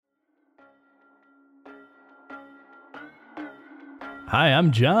Hi,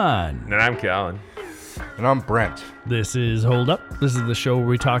 I'm John. And I'm Callan. And I'm Brent. This is Hold Up. This is the show where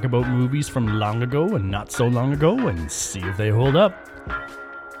we talk about movies from long ago and not so long ago and see if they hold up.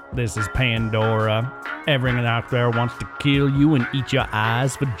 This is Pandora. Everyone out there wants to kill you and eat your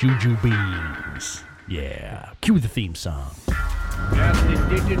eyes for juju beans. Yeah. Cue the theme song. There's an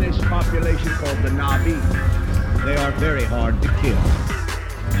indigenous population called the Na'vi. They are very hard to kill.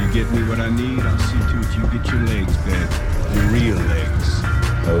 You get me what I need, I'll see to it you get your legs back. Your real legs.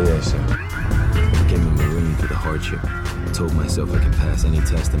 Oh, yeah, sir. I became a Marine through the hardship. I told myself I can pass any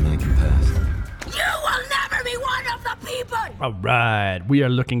test a man can pass. You will never be one of the people! All right. We are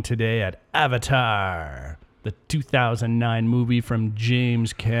looking today at Avatar, the 2009 movie from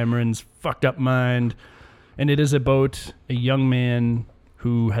James Cameron's fucked up mind. And it is about a young man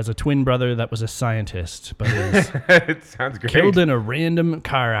who has a twin brother that was a scientist, but is It sounds great. killed in a random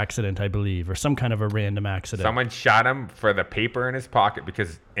car accident, I believe, or some kind of a random accident. Someone shot him for the paper in his pocket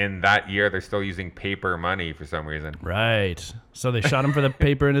because in that year they're still using paper money for some reason. Right. So they shot him for the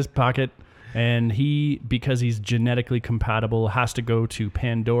paper in his pocket, and he, because he's genetically compatible, has to go to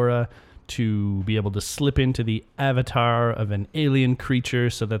Pandora to be able to slip into the avatar of an alien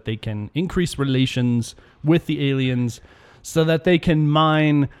creature so that they can increase relations with the aliens, so that they can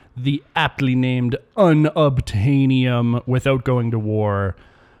mine the aptly named unobtainium without going to war.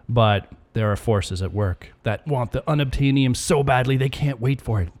 But there are forces at work that want the unobtainium so badly they can't wait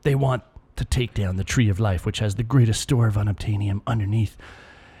for it. They want to take down the Tree of Life, which has the greatest store of unobtainium underneath.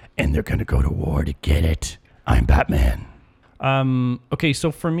 And they're going to go to war to get it. I'm Batman. Okay,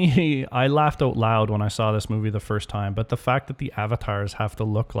 so for me, I laughed out loud when I saw this movie the first time, but the fact that the avatars have to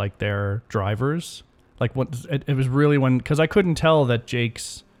look like their drivers, like what it was really when, because I couldn't tell that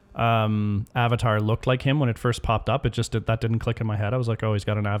Jake's avatar looked like him when it first popped up. It just that didn't click in my head. I was like, oh, he's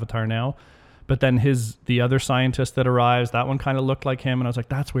got an avatar now. But then the other scientist that arrives, that one kind of looked like him, and I was like,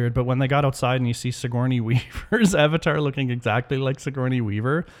 that's weird. But when they got outside and you see Sigourney Weaver's avatar looking exactly like Sigourney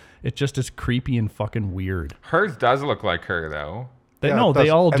Weaver, it just is creepy and fucking weird. Hers does look like her, though. They it all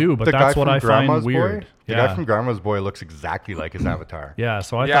does. do, And but the that's guy what from I find Grandma's weird. Boy, the guy from Grandma's Boy looks exactly like his avatar. Yeah,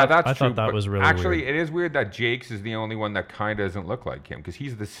 so I Yeah, thought that's true. that but was really actually, weird. it is weird that Jake's is the only one that kind of doesn't look like him because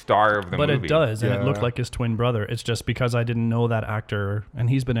he's the star of the But movie. it does, and it looked Yeah. like his twin brother. It's just because I didn't know that actor,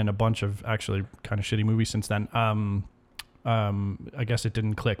 and he's been in a bunch of actually kind of shitty movies since then. I guess it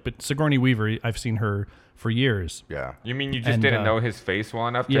didn't click. But Sigourney Weaver, I've seen her for years. Yeah. You mean you just And, didn't know his face well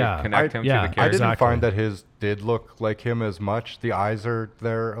enough to yeah, connect him to yeah, the I character? didn't Exactly. find that his did look like him as much. The eyes are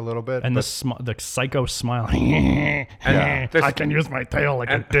there a little bit. And but the psycho smile. And the- I can use my tail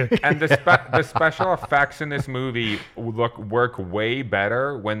like and, a dick. and the special effects in this movie work way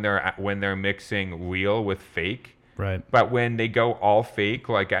better when they're mixing real with fake. Right. But when they go all fake,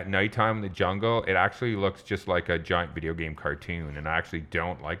 like at nighttime in the jungle, it actually looks just like a giant video game cartoon, and I actually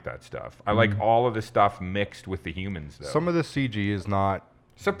don't like that stuff. I like all of the stuff mixed with the humans, though. some of the CG is not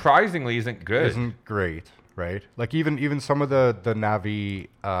Surprisingly, isn't good. isn't great, right? Like even some of the Navi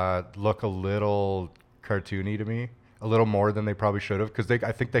look a little cartoony to me, a little more than they probably should have, because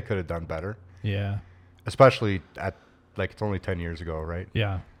I think they could have done better, Yeah. especially at like it's only 10 years ago, right?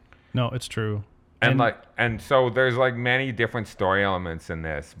 Yeah. No, it's true. And so there's like many different story elements in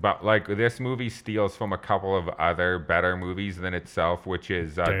this, but like this movie steals from a couple of other better movies than itself, which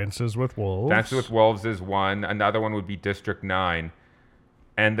is Dances with Wolves. Dances with Wolves is one. Another one would be District 9.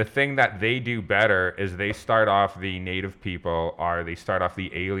 And the thing that they do better is they start off the native people, or they start off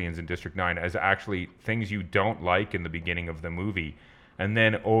the aliens in District 9 as actually things you don't like in the beginning of the movie. And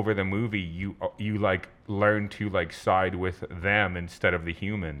then over the movie, you like learn to like side with them instead of the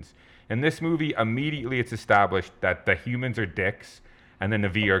humans. In this movie, immediately it's established that the humans are dicks and the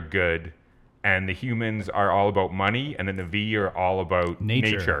Na'vi are good. And the humans are all about money and the Na'vi are all about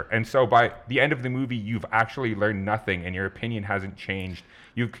nature. And so by the end of the movie, you've actually learned nothing and your opinion hasn't changed.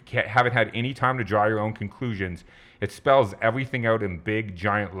 You haven't had any time to draw your own conclusions. It spells everything out in big,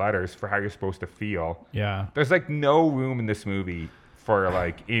 giant letters for how you're supposed to feel. Yeah. There's like no room in this movie for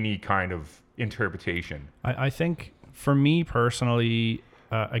like any kind of interpretation. I think for me personally,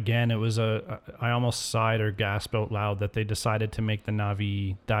 again, it was I almost sighed or gasped out loud that they decided to make the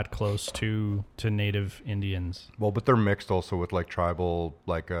Na'vi that close to native Indians. Well, but they're mixed also with like tribal,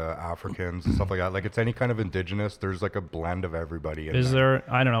 like Africans and stuff like that. Like it's any kind of indigenous. There's like a blend of everybody. Is there?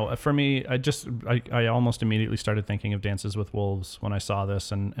 I don't know. For me, I almost immediately started thinking of Dances with Wolves when I saw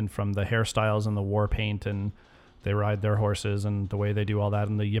this, and from the hairstyles and the war paint and they ride their horses and the way they do all that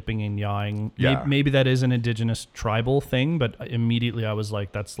and the yipping and yawing. Yeah. Maybe that is an indigenous tribal thing, but immediately I was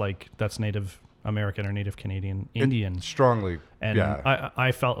like, that's native American or Native Canadian Indian. Strongly. And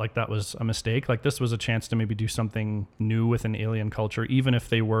I felt like that was a mistake. Like this was a chance to maybe do something new with an alien culture, even if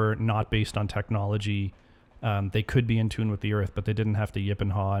they were not based on technology. They could be in tune with the earth, but they didn't have to yip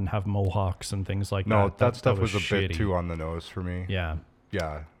and haw and have mohawks and things like that. No, that stuff was a shitty. bit too on the nose for me. Yeah.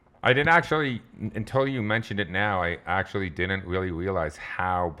 Yeah. I didn't actually, until you mentioned it now, I actually didn't really realize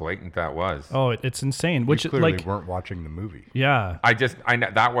how blatant that was. Oh, it's insane. You Which clearly like weren't watching the movie. yeah.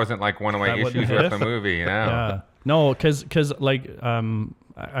 That wasn't like one of my That wouldn't issues hit with it? the movie, you know? Yeah. No, because like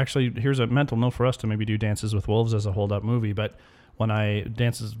actually here's a mental note for us to maybe do Dances with Wolves as a hold up movie, but when I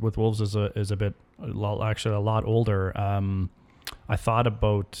Dances with Wolves is a lot older. I thought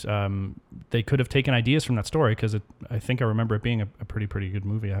about they could have taken ideas from that story because I think I remember it being a pretty good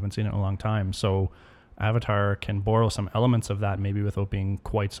movie. I haven't seen it in a long time, so Avatar can borrow some elements of that maybe without being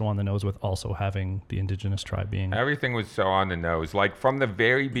quite so on the nose with also having the indigenous tribe being. Everything was so on the nose. Like from the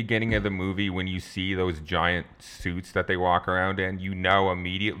very beginning of the movie, when you see those giant suits that they walk around in, you know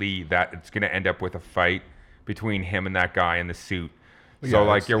immediately that it's going to end up with a fight between him and that guy in the suit. So, Yeah,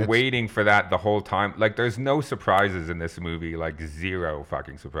 like, you're it's- waiting for that the whole time. Like, there's no surprises in this movie. Like, zero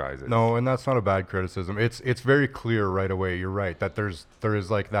fucking surprises. No, and that's not a bad criticism. It's very clear right away. You're right that there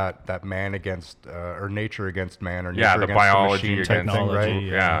is like that man against or nature against man or nature Yeah, the against biology the machine against type thing, right?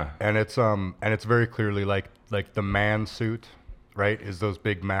 Yeah. And it's very clearly like the man suit, right, is those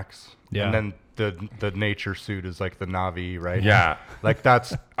big mechs. Yeah. And then the nature suit is like the Na'vi, right? Yeah. Like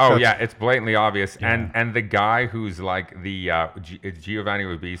that's Oh that's- yeah, it's blatantly obvious. Yeah. And the guy who's like the Giovanni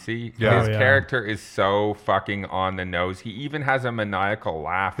Ribisi, Yeah. his Oh, yeah. character is so fucking on the nose. He even has a maniacal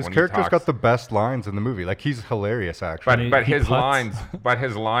laugh His when character's he talks. got the best lines in the movie. Like he's hilarious actually. but he his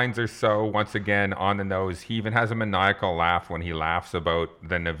puts. lines are so once again on the nose. He even has a maniacal laugh when he laughs about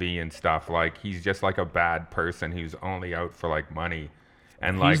the Na'vi and stuff. Like he's just like a bad person who's only out for like money.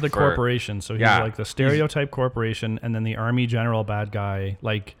 And like He's the corporation, so he's yeah, like the stereotype corporation, and then the army general bad guy.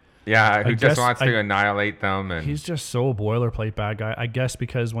 Like Yeah, who I just guess wants to annihilate them. And he's just so boilerplate bad guy. I guess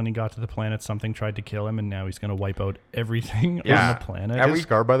because when he got to the planet, something tried to kill him, and now he's gonna wipe out everything Yeah. on the planet. And His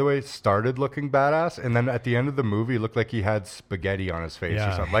scar, by the way, started looking badass, and then at the end of the movie, it looked like he had spaghetti on his face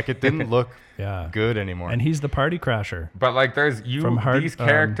Yeah. or something. Like it didn't look Yeah. good anymore. And he's the party crasher. But like, there's these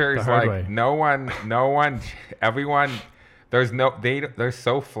characters, The Hard like Way. no one, everyone. They're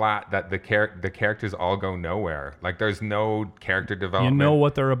so flat that the characters all go nowhere. Like there's no character You development. know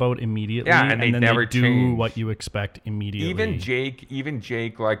what they're about immediately, Yeah, and they then never do change. what you expect immediately. Even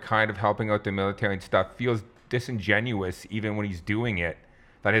Jake, like kind of helping out the military and stuff, feels disingenuous even when he's doing it.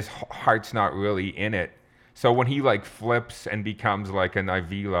 That his heart's not really in it. So when he like flips and becomes like an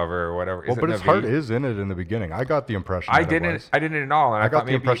IV lover or whatever, well, but his heart is in it in the beginning. I got the impression. I that it was. didn't at all. And I thought got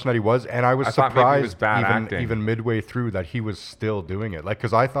the maybe- impression that he was, and I was I thought maybe it was surprised bad acting. even midway through that he was still doing it. Like,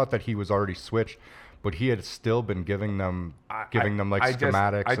 because I thought that he was already switched, but he had still been giving them like I just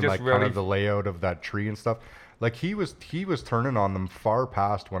schematics and like kind really- of the layout of that tree and stuff. Like he was turning on them far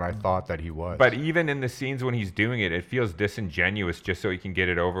past when I thought that he was. But even in the scenes when he's doing it, it feels disingenuous just so he can get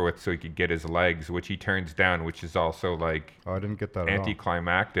it over with, so he could get his legs, which he turns down, which is also like I didn't get that at all.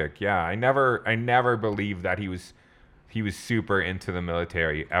 anticlimactic. Yeah, I never believed that he was super into the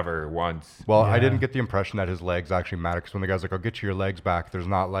military ever once. Well, I Yeah. didn't get the impression that his legs actually matter, because when the guy's like, "I'll get you your legs back," there's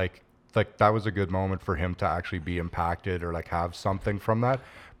not like that was a good moment for him to actually be impacted or like have something from that.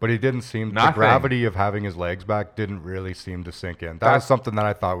 But he didn't seem the Nothing. gravity of having his legs back didn't really seem to sink in. That was something that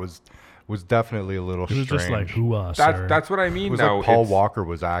I thought was definitely a little It was strange. just like, hoo-ah, sir. That's what I It mean was though. like Paul It's- Walker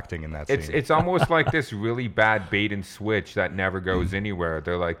was acting in that scene. It's almost like this really bad bait and switch that never goes anywhere.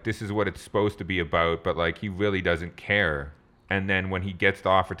 They're like, this is what it's supposed to be about, but like he really doesn't care. And then when he gets the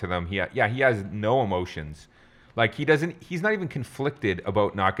offer to them, he has no emotions. Like he's not even conflicted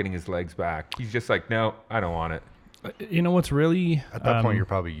about not getting his legs back. He's just like, no, I don't want it. You know what's really At that point, you're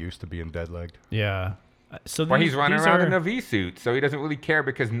probably used to being dead-legged. yeah. So Well, he's running around in are, a V suit, so he doesn't really care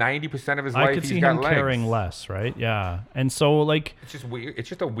because 90% of his I life could he's see got him legs. caring less, right? Yeah. And so like It's just weird. It's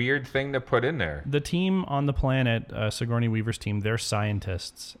just a weird thing to put in there. the team on the planet, Sigourney Weaver's team, they're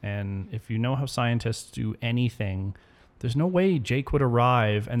scientists. And if you know how scientists do anything, there's no way Jake would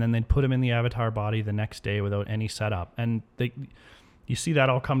arrive and then they'd put him in the Avatar body the next day without any setup. And you see that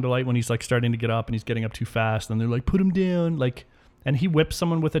all come to light when he's like starting to get up and he's getting up too fast. And they're like, put him down. Like, and he whips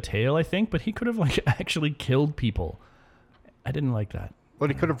someone with a tail, I think, but he could have like actually killed people. I didn't like that. But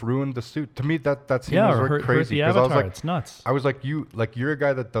he could have ruined the suit. To me, that scene Yeah, was or like hurt crazy. the 'cause I was Avatar. like, It's nuts. I was like, you're a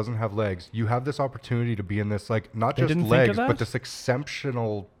guy that doesn't have legs. You have this opportunity to be in this, like, not They just didn't think of legs, but that? this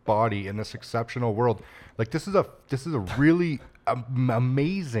exceptional body in this exceptional world. Like this is a really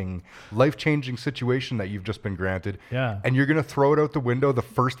amazing, life-changing situation that you've just been granted. Yeah. And you're gonna throw it out the window the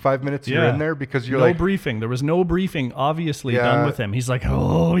first 5 minutes you're in there because you're no like briefing. There was no briefing, obviously, Yeah. done with him. He's like,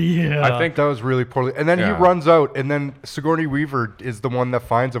 oh yeah. I think that was really poorly. And then he runs out, and then Sigourney Weaver is the one that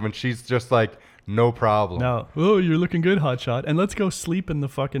finds him, and she's just like, no problem. No. Oh, you're looking good, hotshot. And let's go sleep in the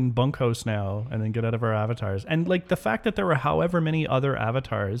fucking bunkhouse now and then get out of our avatars. And like the fact that there were however many other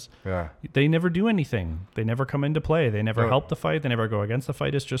avatars, they never do anything. They never come into play. They never help the fight. They never go against the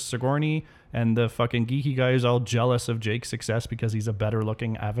fight. It's just Sigourney and the fucking geeky guy who's all jealous of Jake's success because he's a better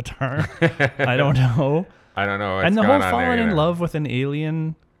looking avatar. I don't know. And the whole falling in love with an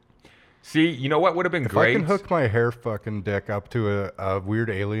alien. See, you know what would have been great? If I can hook my hair fucking dick up to a weird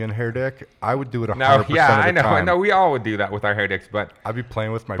alien hair dick, I would do it 100% No, of the I know. time. I know. We all would do that with our hair dicks, but I'd be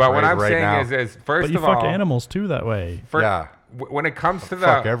playing with my But what braid I'm right saying now. is first But you of fuck all, animals too that way. when it comes to the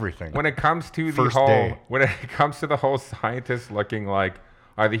fuck everything. when it comes to the First whole day. when it comes to the whole scientists looking like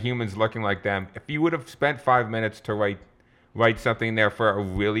are the humans looking like them? If you would have spent 5 minutes to write something there for a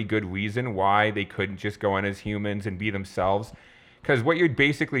really good reason why they couldn't just go in as humans and be themselves. Because what you're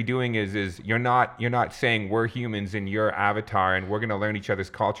basically doing is you're not saying we're humans and you're Avatar and we're gonna learn each other's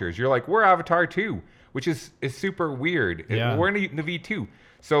cultures. You're like we're Avatar too, which is super weird. Yeah. We're in the V too.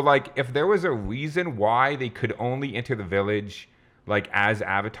 So like if there was a reason why they could only enter the village like as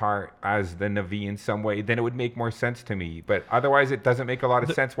Avatar, as the Na'vi in some way, then it would make more sense to me. But otherwise, it doesn't make a lot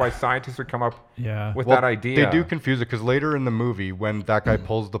of sense why scientists would come up with that idea. They do confuse it because later in the movie, when that guy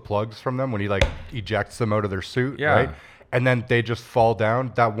pulls the plugs from them, when he like ejects them out of their suit, right? And then they just fall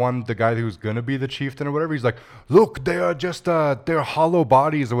down. The guy who's gonna be the chieftain or whatever, he's like, "Look, they are just they're hollow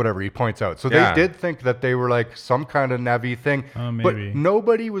bodies or whatever." He points out. So they did think that they were like some kind of Na'vi thing, but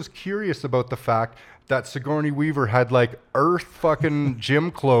nobody was curious about the fact that Sigourney Weaver had like Earth fucking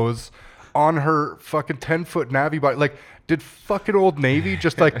gym clothes on her fucking 10-foot Na'vi body. Like, did fucking Old Navy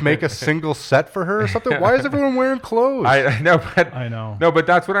just like make a single set for her or something? Why is everyone wearing clothes? I I know. No, but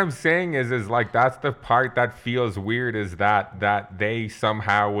that's what I'm saying is like that's the part that feels weird is that they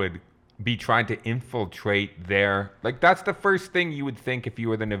somehow would be trying to infiltrate their like that's the first thing you would think if you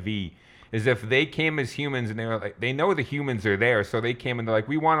were the Na'vi is if they came as humans and they were like they know the humans are there, so they came and they're like,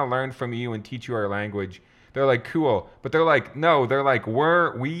 we want to learn from you and teach you our language. They're like, cool. But they're like, no, they're like,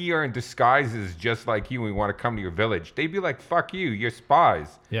 we are in disguises just like you and we want to come to your village. They'd be like, fuck you, you're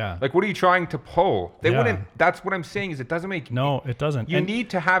spies. Yeah. Like, what are you trying to pull? They wouldn't, that's what I'm saying is it doesn't make. No, it doesn't. You need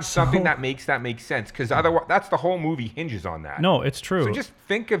to have something that makes sense because otherwise, that's the whole movie hinges on that. No, it's true. So just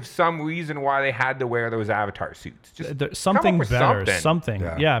think of some reason why they had to wear those Avatar suits. Just something come up with better. something.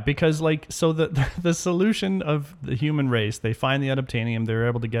 Yeah, because like, so the solution of the human race, they find the unobtainium, they're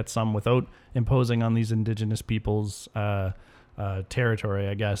able to get some without imposing on these indigenous peoples territory,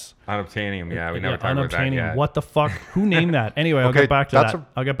 I guess. Unobtainium, we never talked about that yet. What the fuck? Who named that? Anyway, I'll get back to that.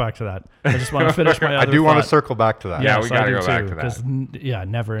 I'll get back to that. I just want to finish my other I do want to thought. circle back to that. Yeah, we got to go back to that. Because,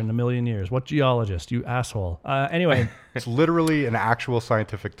 never in a million years. What geologist? You asshole. Anyway. It's literally an actual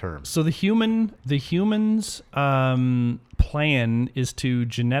scientific term. So the humans' plan is to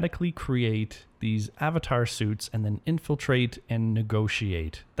genetically create these avatar suits and then infiltrate and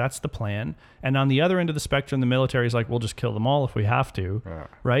negotiate. That's the plan. And on the other end of the spectrum, the military is like, we'll just kill them all if we have to,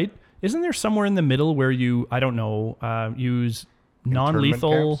 right? Isn't there somewhere in the middle where you, I don't know, use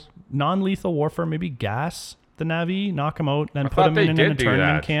non-lethal warfare, maybe gas the Na'vi, knock them out, then put them in an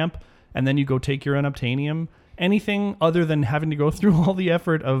internment camp, and then you go take your unobtainium? Anything other than having to go through all the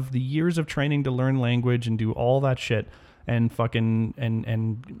effort of the years of training to learn language and do all that shit and fucking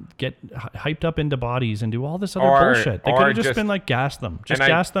and get hyped up into bodies and do all this other bullshit. They could have just been like gas them,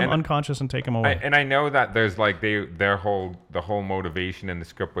 gas them unconscious and take them away. And I know that there's like the whole motivation in the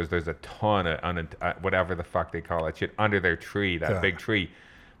script was there's a ton of whatever the fuck they call that shit under their tree, that big tree.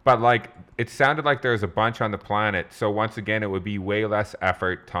 But like it sounded like there's a bunch on the planet, so once again it would be way less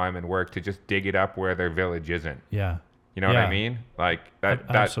effort, time, and work to just dig it up where their village isn't. Yeah. You know what I mean? Like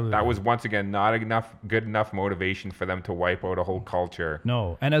that was once again not good enough motivation for them to wipe out a whole culture.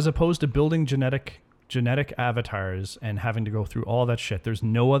 No, and as opposed to building genetic avatars and having to go through all that shit, there's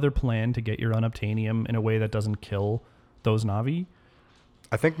no other plan to get your unobtainium in a way that doesn't kill those Na'vi.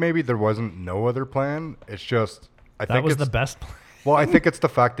 I think maybe there wasn't no other plan. It's just that was the best plan. Well, I think it's the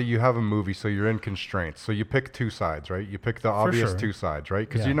fact that you have a movie, so you're in constraints. So you pick two sides, right? You pick the obvious two sides, right?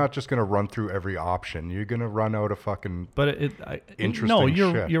 Because you're not just going to run through every option. You're going to run out of fucking interesting no,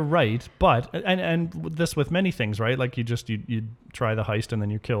 shit. You're right. But, and this with many things, right? Like you try the heist and then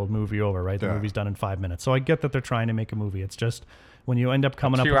you kill, movie over, right? The movie's done in 5 minutes. So I get that they're trying to make a movie. It's just, when you end up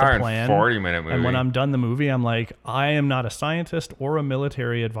coming up 2 with hour a and plan, 40-minute movie. and when I'm done the movie, I'm like, I am not a scientist or a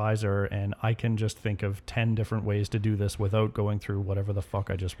military advisor, and I can just think of 10 different ways to do this without going through whatever the fuck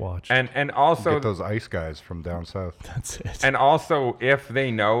I just watched. And also Get those ice guys from down south. That's it. And also, if they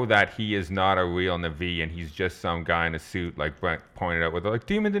know that he is not a real Na'vi and he's just some guy in a suit, like Brent pointed out, with like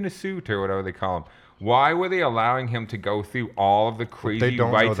demons in a suit or whatever they call him, why were they allowing him to go through all of the crazy They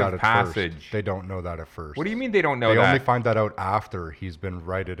don't know rites that of at passage? first. They don't know that at first. What do you mean they don't know They that? only find that out after he's been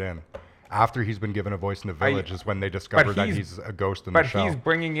righted in. After he's been given a voice in the village is when they discover that he's a ghost in the shell.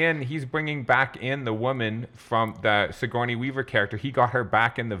 But he's bringing back in the woman from the Sigourney Weaver character. He got her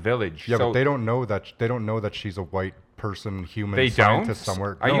back in the village. Yeah, so but they don't know that she's a white person, human they scientist don't.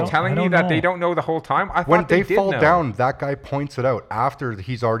 somewhere. Are No. you telling I me don't that know. they don't know the whole time? I When thought they they fall did know. down, that guy points it out after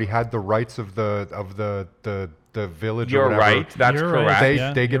he's already had the rights of the village. You're or whatever. right. That's You're right. correct. They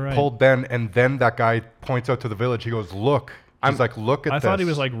Yeah, they get you're right. pulled then, and then that guy points out to the village. He goes, "Look." He's like, "Look at I this." thought he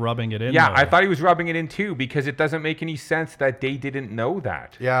was like rubbing it in. Yeah, though. I thought he was rubbing it in too because it doesn't make any sense that they didn't know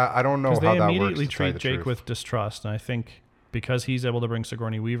that. Yeah, I don't know how Because they that works. immediately to tell you treat the Jake truth. with distrust, and I think because he's able to bring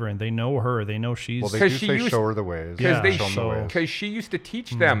Sigourney Weaver in, they know her, they know she's. Well, they 'Cause do she say used- show her the ways. Yeah, Because show 'em the ways. because she used to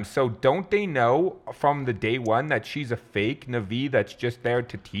teach them. So don't they know from the day one that she's a fake Na'vi that's just there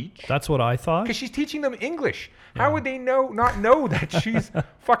to teach? That's what I thought. Because she's teaching them English. How would they not know that she's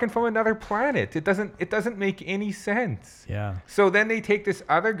fucking from another planet? It doesn't make any sense. Yeah. So then they take this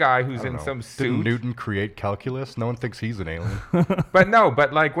other guy who's in some Didn't suit. Newton create calculus? No one thinks he's an alien.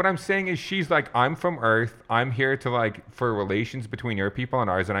 But like what I'm saying is she's like, I'm from Earth. I'm here to like for relations between your people and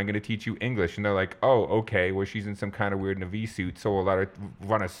ours, and I'm going to teach you English. And they're like, oh, okay. Well, she's in some kind of weird Na'vi suit, so we'll let her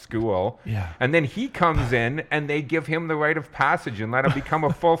run a school. Yeah. And then he comes in, and they give him the rite of passage and let him become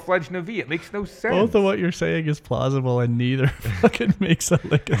a full-fledged Na'vi. It makes no sense. Both of what you're saying is plausible, and neither fucking makes a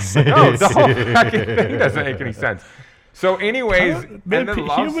lick of sense. No, the whole fucking thing doesn't make any sense. So, anyways, Man, and the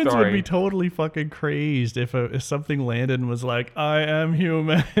love humans story. would be totally fucking crazed if something landed and was like, "I am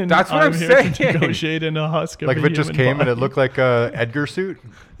human." That's what I'm here saying. To negotiate in a husk of Like a if it just human came and it body." looked like a Edgar suit.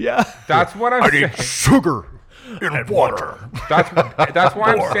 Yeah. That's what I'm saying. Sugar in water. That's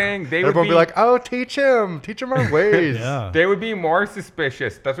why I'm saying they would Everyone be like, "Oh, teach him our ways." Yeah. They would be more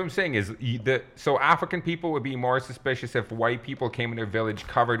suspicious. That's what I'm saying is so African people would be more suspicious if white people came in their village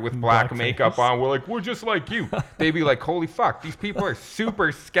covered with black Blackface. makeup on. We're like, we're just like you. They'd be like, holy fuck, these people are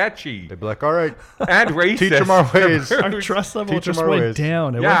super sketchy They'd be like, "All right, and racist. teach him our ways." Our trust level Teach 'em just our went ways.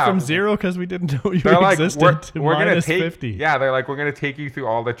 down. It Yeah. went from 0 because we didn't know you They're like, existed to we're gonna minus take 50. Yeah, they're like, we're gonna take you through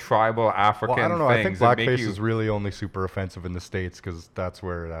all the tribal African Well, I don't know. I think things and make blackface you- is really only super offensive in the States because that's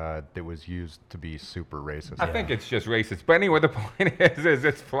where it was used to be super racist. I think it's just racist. But anyway, the point is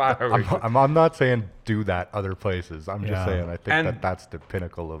it's flat out racist. I'm not saying do that other places. I'm just Yeah. saying I think And- that's the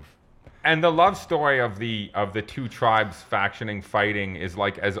pinnacle of. And the love story of the two tribes factioning fighting is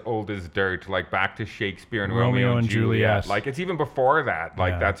like as old as dirt, like back to Shakespeare and Romeo and Juliet. Like it's even before that,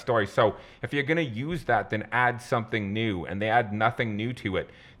 like Yeah. that story. So if you're gonna use that, then add something new, and they add nothing new to it.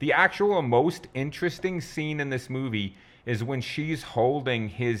 The actual most interesting scene in this movie is when she's holding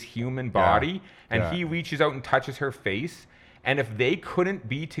his human body and Yeah. he reaches out and touches her face. And if they couldn't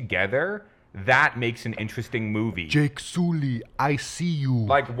be together, that makes an interesting movie. Jake Sully, I see you.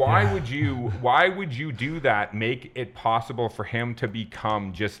 Like why would you do that? Make it possible for him to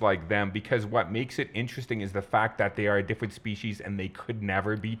become just like them? Because what makes it interesting is the fact that they are a different species and they could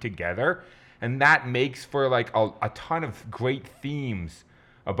never be together, and that makes for like a ton of great themes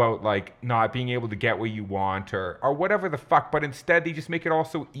about like not being able to get what you want or whatever the fuck. But instead they just make it all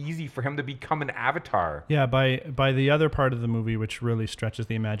so easy for him to become an avatar. Yeah, by the other part of the movie, which really stretches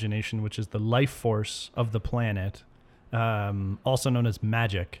the imagination, which is the life force of the planet, also known as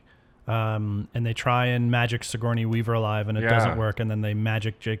magic. And they try and magic Sigourney Weaver alive, and it doesn't work. And then they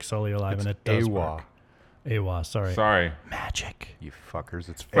magic Jake Sully alive, and it does work. Awa, sorry. Magic. You fuckers,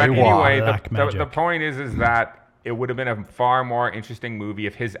 it's But AWA. anyway, Black the magic. point is that it would have been a far more interesting movie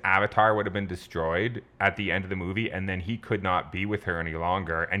if his avatar would have been destroyed at the end of the movie and then he could not be with her any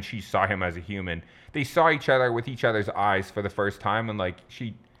longer and she saw him as a human. They saw each other with each other's eyes for the first time and like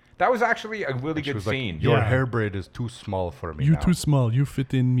that was actually a really She good was like, scene. your Yeah. hair braid is too small for me You now. too small. You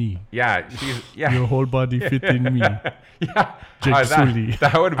fit in me. Yeah, yeah. Your whole body fit in me. Yeah. Jake Sully.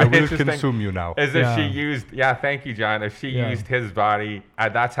 That would have I been will interesting. consume you now. As if she Yeah. used, thank you, John. If she Yeah. used his body,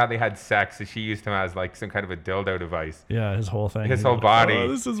 that's how they had sex. So she used him as like some kind of a dildo device. Yeah, his whole thing. His He's whole like, body. Oh,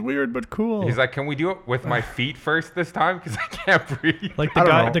 this is weird but cool. He's like, can we do it with my feet first this time? Because I can't breathe. Like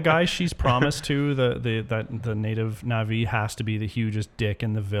the guy she's promised to, the native Na'vi has to be the hugest dick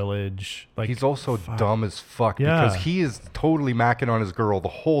in the village. village. Like he's also dumb as fuck Yeah. because he is totally macking on his girl the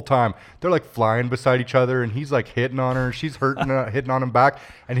whole time. They're like flying beside each other, and he's like hitting on her. She's hitting on him back,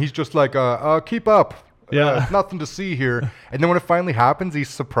 and he's just like, keep up. Yeah. Nothing to see here. And then when it finally happens, he's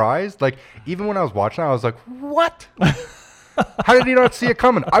surprised. Like, even when I was watching, I was like, what? How did he not see it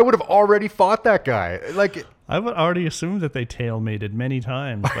coming? I would have already fought that guy. Like, I would already assume that they tail mated many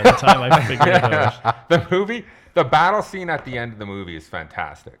times by the time I figured it out. The battle scene at the end of the movie is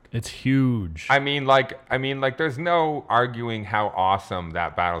fantastic. It's huge. I mean, there's no arguing how awesome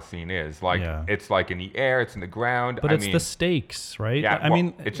that battle scene is. Like, Yeah. it's like in the air, it's in the ground. But I it's mean, the stakes, right? yeah. I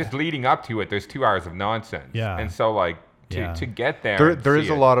mean, it's just leading up to it. There's 2 hours of nonsense. Yeah. And so, like, Yeah. to get there, there is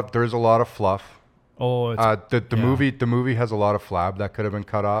a lot of fluff. oh, it's, The movie has a lot of flab that could have been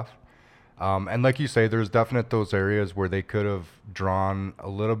cut off. And like you say, there's definite those areas where they could have drawn a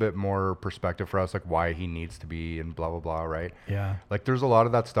little bit more perspective for us, like why he needs to be and blah, blah, blah, right? yeah. Like there's a lot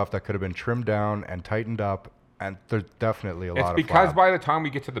of that stuff that could have been trimmed down and tightened up. And there's definitely a lot It's of because flab. by the time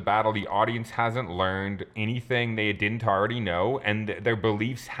we get to the battle, the audience hasn't learned anything they didn't already know, and their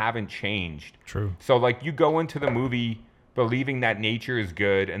beliefs haven't changed. True. So, like, you go into the movie believing that nature is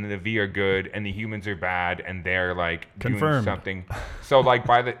good and the V are good and the humans are bad and they're like doing Confirmed. something. So, like,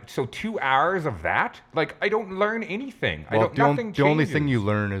 2 hours of that, like, I don't learn anything. Well, Nothing the only thing changes. you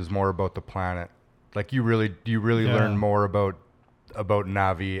learn is more about the planet. Like you really Yeah. learn more about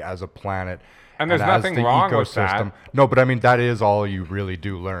Na'vi as a planet. And there's as nothing the wrong with that. ecosystem. No, but I mean that is all you really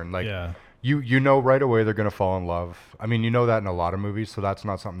do learn. Like Yeah. you know right away they're gonna fall in love. I mean, you know that in a lot of movies, so that's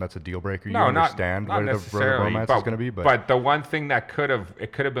not something that's a deal breaker. You No, understand not where the necessarily. romance but, is gonna be, but the one thing that could have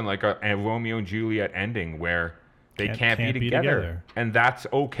been like a Romeo and Juliet ending where they can't be together, and that's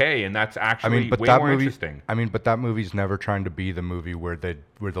okay, and that's actually way that more movie, interesting. I mean, but that movie's never trying to be the movie where the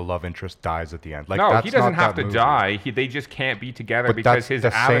love interest dies at the end. Like No, that's he doesn't not have that to movie. die. They just can't be together But because that's his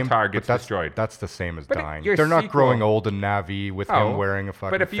the same- avatar but gets that's- destroyed. That's the same as But dying. your They're not sequel- growing old in Na'vi with Oh, him wearing a but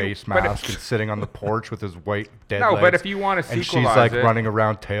fucking if you- face but if- mask and sitting on the porch with his white dead No, legs. but if you wanna and she's sequelize like it- running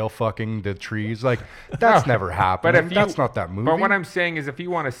around tail fucking the trees, like that's never happened. But if That's not that movie. But what I'm saying is, if you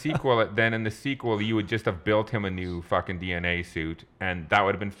want to sequel it, then in the sequel you would just have built him a new fucking DNA suit, and that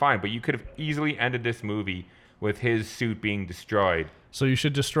would have been fine. But you could have easily ended this movie with his suit being destroyed. So you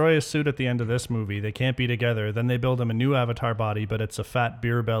should destroy his suit at the end of this movie. They can't be together. Then they build him a new avatar body, but it's a fat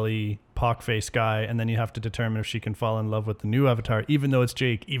beer belly, pock-faced guy, and then you have to determine if she can fall in love with the new avatar, even though it's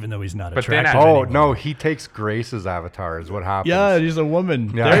Jake, even though he's not But then attractive Oh anymore. no, he takes Grace's avatar. Is what happens. Yeah, she's a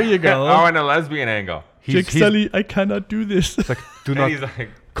woman. Yeah. There you go. Oh, and a lesbian angle. Jake Sully, I cannot do this. It's like, do And not he's like,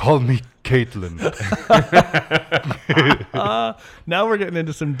 call me Caitlin. Now we're getting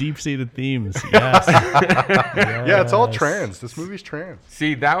into some deep-seated themes. Yes. Yeah, it's all Yes. trans. This movie's trans.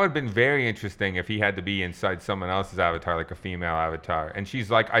 see, that would have been very interesting if he had to be inside someone else's avatar, like a female avatar. And she's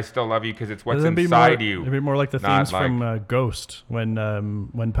like, I still love you because it's what's It'd be inside more, you. It'd be more like the not themes like- from Ghost when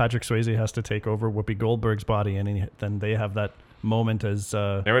Patrick Swayze has to take over Whoopi Goldberg's body, and then they have that moment as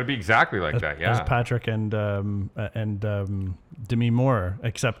It would be exactly like that, yeah. as Patrick and Demi Moore.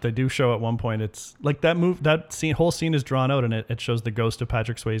 Except they do show at one point it's like that whole scene is drawn out, and it shows the ghost of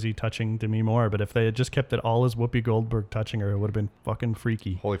Patrick Swayze touching Demi Moore. But if they had just kept it all as Whoopi Goldberg touching her, it would have been fucking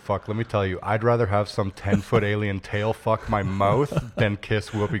freaky. Holy fuck, let me tell you, I'd rather have some 10-foot alien tail fuck my mouth than kiss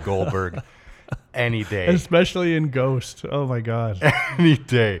Whoopi Goldberg any day. Especially in Ghost. Oh my god. Any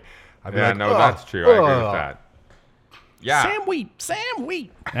day. I'd be Yeah, like, no, "Ugh, that's true. I agree with ugh." that. Yeah. Sam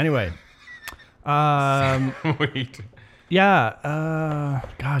Wheat. Anyway. Wait. Yeah.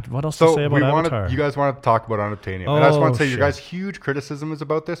 God, what else to So say about we Avatar? you guys want to talk about Unobtainium. And I just want Oh, to say your shit. guys' huge criticism is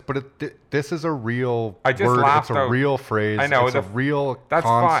about this, but this is a real I just word. laughed It's a out. real phrase. I know, It's a real That's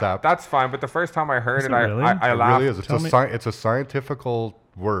concept. fine. That's fine. But the first time I heard Is it, it I, really? I It laughed. really is. It's Tell me- it's a scientifical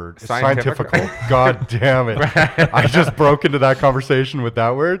word. It's Scientific? scientifical. God damn it. I just broke into that conversation with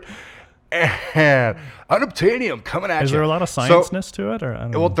that word. And Unobtainium coming at you. Is there a lot of So- science-ness to it? Or I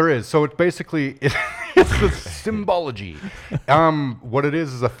don't Well, know. there is. So it's basically it's the symbology. What it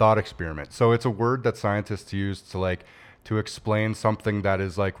is a thought experiment. So it's a word that scientists use to explain something that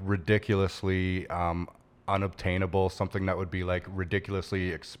is like ridiculously unobtainable, something that would be like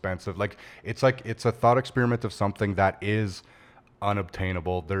ridiculously expensive. It's a thought experiment of something that is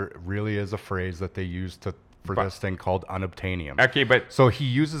unobtainable. There really is a phrase that they use for this thing called unobtainium. Okay, but So he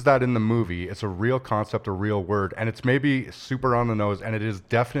uses that in the movie. It's a real concept, a real word, and it's maybe super on the nose, and it is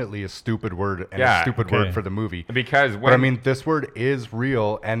definitely a stupid word and a stupid word for the movie. Because but I mean, this word is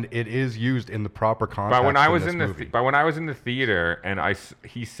real, and it is used in the proper context. But when I was in movie. but when I was in the theater and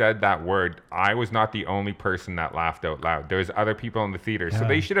he said that word, I was not the only person that laughed out loud. There was other people in the theater, so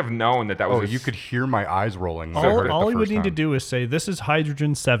they should have known that was. You could hear my eyes rolling. All he would need to do is say, "This is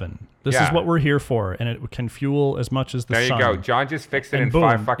hydrogen 7. This is what we're here for, and it can fuel as much as the sun." There you go. John just fixed it and in boom,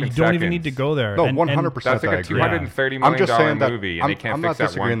 5 fucking seconds. You don't even need to go there. No, 100%. That's like a $230 million I'm just saying that movie, and they can't I'm fix not that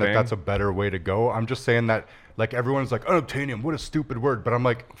disagreeing one that thing. that's a better way to go. I'm just saying that, like, everyone's like, unobtainium, what a stupid word. But I'm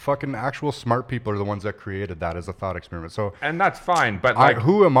like, fucking actual smart people are the ones that created that as a thought experiment. So, and that's fine, but like,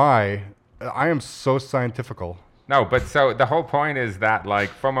 who am I? I am so scientifical. No, but so the whole point is that, like,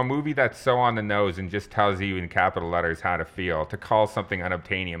 from a movie that's so on the nose and just tells you in capital letters how to feel, to call something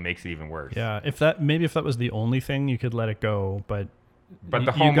unobtainium makes it even worse. Yeah, if that was the only thing, you could let it go. But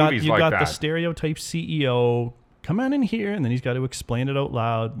the whole movie's you like got that. the stereotype CEO come on in here, and then he's got to explain it out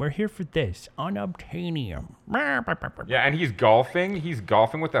loud. We're here for this unobtainium. Yeah, and he's golfing. He's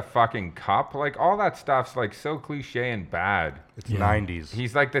golfing with a fucking cup. Like, all that stuff's like so cliche and bad. It's 90s.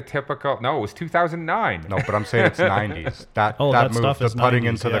 He's like the typical. No, it was 2009. No, but I'm saying it's 90s. That that move, stuff the is putting 90s,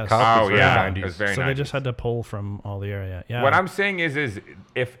 into the yes. cup, Oh, is very yeah. 90s. It was very So they 90s. just had to pull from all the area. Yeah. What I'm saying is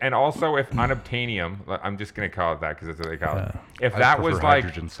if unobtainium, I'm just gonna call it that because that's what they call it. If I that prefer was like,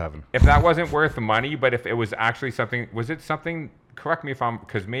 hydrogen 7. if that wasn't worth the money, but if it was actually something, was it something? Correct me if I'm,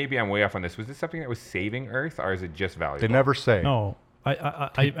 because maybe I'm way off on this. Was it something that was saving Earth, or is it just valuable? They never say. No,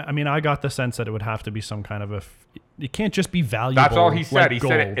 I mean, I got the sense that it would have to be some kind of it can't just be valuable. That's all he said. Like He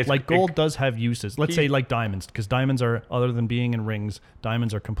gold. said it's like gold does have uses. Let's say like diamonds, because diamonds are, other than being in rings,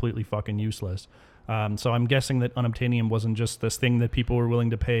 diamonds are completely fucking useless. So I'm guessing that unobtainium wasn't just this thing that people were willing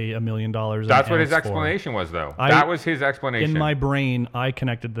to pay $1 million. That's what his explanation was, though. That was his explanation. In my brain, I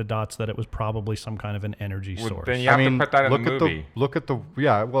connected the dots that it was probably some kind of an energy source. Then you have to put that in the movie. Look at the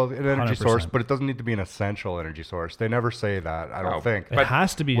an energy 100%. source, but it doesn't need to be an essential energy source. They never say that. I don't think. It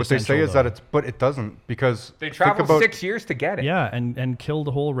has to be. What they say is that but it doesn't, because they traveled 6 years to get it. Yeah, and killed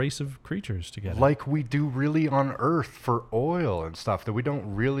a whole race of creatures to get it. Like we do really on Earth for oil and stuff, that we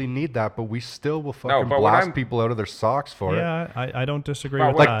don't really need that, but we still will fucking blast people out of their socks for it. Yeah, I don't disagree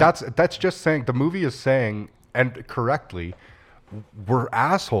with like that. That's just saying, the movie is saying, and correctly, we're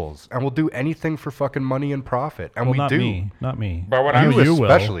assholes and we'll do anything for fucking money and profit, and not do. not me. But what you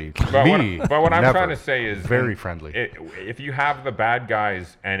especially me. But what I'm never. trying to say is very friendly. If you have the bad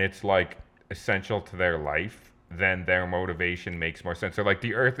guys and it's like essential to their life, then their motivation makes more sense. So like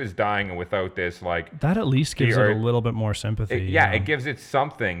the Earth is dying, and without this, like that at least gives it a little bit more sympathy. It gives it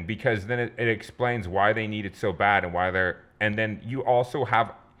something, because then it explains why they need it so bad and why they're. And then you also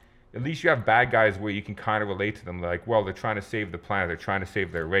have, at least you have bad guys where you can kind of relate to them. Like, well, they're trying to save the planet, they're trying to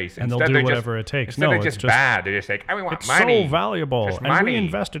save their race, and they'll do whatever it takes. Instead, no, they're just bad. They're just like, we want it's money. so valuable, just and money. we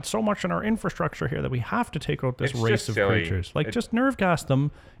invested so much in our infrastructure here that we have to take out this It's race just of silly. creatures. Like, just nerve gas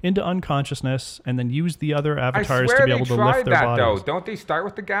them into unconsciousness, and then use the other avatars I swear to be able to lift their that, bodies. Though. Don't they start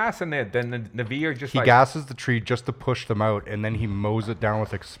with the gas, and then the V are just he gasses the tree just to push them out, and then he mows it down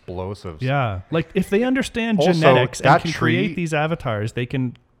with explosives. Yeah, like if they understand Also, genetics and that can tree- create these avatars, they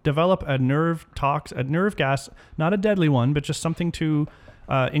can develop a nerve gas, not a deadly one, but just something to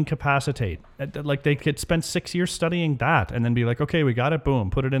incapacitate. Like they could spend 6 years studying that, and then be like, okay, we got it,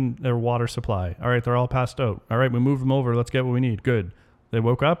 boom, put it in their water supply. All right, they're all passed out. All right, we moved them over. Let's get what we need. Good. They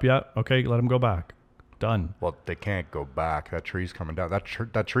woke up. Yeah. Okay, let them go back. Done. Well, they can't go back. That tree's coming down. That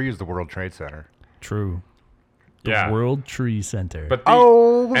tree is the World Trade Center. True. The World Tree Center. But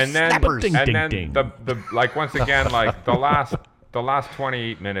snappers. the like once again, like the last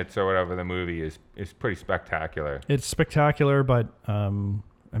 28 minutes or whatever the movie is pretty spectacular. It's spectacular, but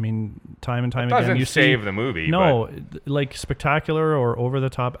I mean, time and time again, doesn't you save see, the movie. No, like spectacular or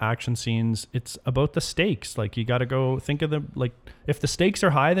over-the-top action scenes. It's about the stakes. Like you got to go think of if the stakes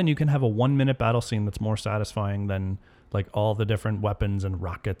are high, then you can have a 1-minute battle scene that's more satisfying than like all the different weapons and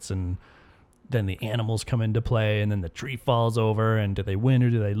rockets, and then the animals come into play, and then the tree falls over, and do they win or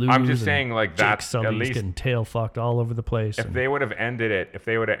do they lose? I'm just saying, like, that's Jake at Sully's least getting tail fucked all over the place. If they would have ended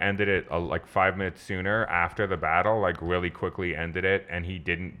it like 5 minutes sooner after the battle, like really quickly ended it, and he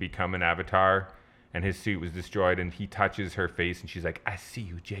didn't become an avatar, and his suit was destroyed, and he touches her face, and she's like, "I see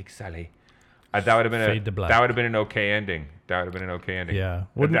you, Jake Sully." That would have been an okay ending. That would have been an okay ending. Yeah,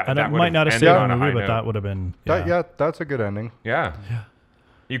 that might not have saved the movie, but that would have been. That's a good ending. Yeah.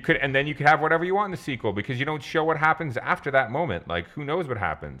 You could, and then you could have whatever you want in the sequel, because you don't show what happens after that moment. Like, who knows what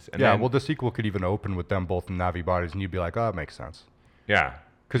happens? And well, the sequel could even open with them both in Navi bodies, and you'd be like, "Oh, that makes sense." Yeah,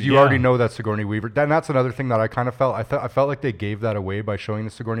 Because you already know that Sigourney Weaver. That's another thing that I kind of felt. I felt like they gave that away by showing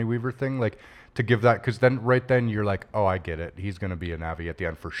the Sigourney Weaver thing, like to give that. Because then you're like, oh, I get it. He's going to be a Na'vi at the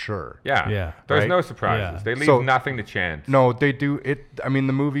end for sure. Yeah. There's no surprises. Yeah. They leave nothing to chance. No, they do it. I mean,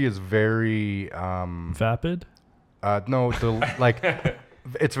 the movie is very vapid. No,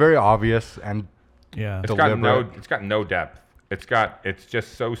 it's very obvious and it's got no depth. It's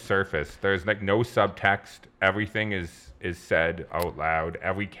just so surface. There's like no subtext. Everything is said out loud.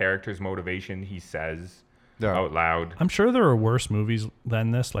 Every character's motivation he says out loud. I'm sure there are worse movies than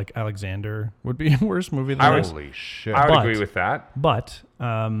this. Like Alexander would be a worse movie than this. Holy shit! I would agree with that. But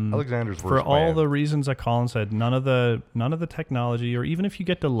Alexander's for all the reasons that Colin said, none of the technology, or even if you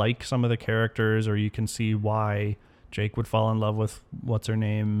get to like some of the characters, or you can see why Jake would fall in love with what's her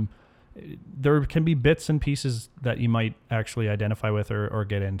name. There can be bits and pieces that you might actually identify with or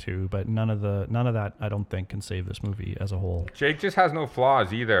get into, but none of that I don't think can save this movie as a whole. Jake just has no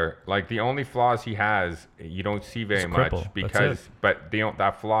flaws either. Like the only flaws he has, you don't see very much because, but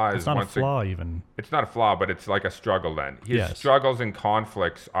that flaw is it's not a flaw even. It's not a flaw, but it's like a struggle. Then his struggles and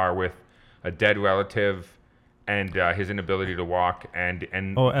conflicts are with a dead relative. And his inability to walk, and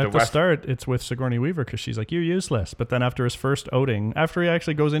at the start, it's with Sigourney Weaver because she's like, "You're useless." But then after his first outing, after he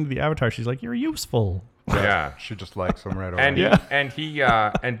actually goes into the Avatar, she's like, "You're useful." Yeah, she just likes him right away.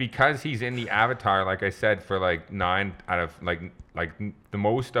 And because he's in the Avatar, like I said, for like 9 out of like the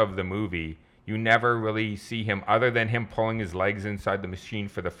most of the movie, you never really see him other than him pulling his legs inside the machine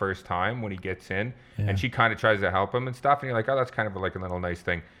for the first time when he gets in, and she kind of tries to help him and stuff, and you're like, "Oh, that's kind of like a little nice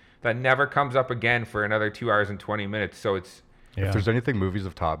thing." That never comes up again for another 2 hours and 20 minutes. So it's... If there's anything movies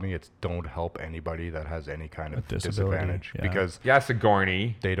have taught me, it's don't help anybody that has any kind of disadvantage. Yeah. Because...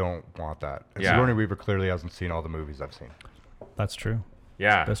 Sigourney. They don't want that. And Sigourney Weaver clearly hasn't seen all the movies I've seen. That's true.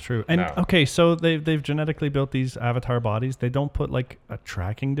 Yeah. That's true. And okay, so they've genetically built these avatar bodies. They don't put like a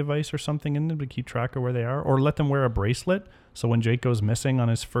tracking device or something in them to keep track of where they are, or let them wear a bracelet. So when Jake goes missing on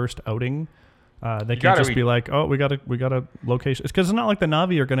his first outing... they can just be like, oh, we got a location. It's because it's not like the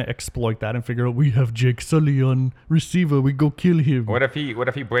Na'vi are going to exploit that and figure out we have Jake Sully on receiver. We go kill him. What if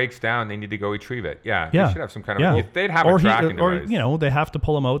he breaks down? They need to go retrieve it. Yeah. They should have some kind of. They'd have a tracking device. Or they have to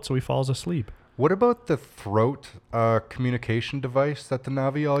pull him out so he falls asleep. What about the throat communication device that the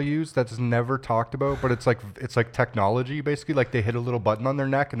Na'vi all use that's never talked about, but it's like technology basically? Like they hit a little button on their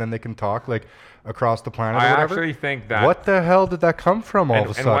neck and then they can talk like across the planet or whatever? I actually think that... What the hell did that come from all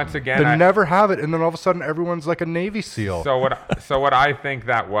of a sudden? And once again... They never have it, and then all of a sudden everyone's like a Navy SEAL. So what I think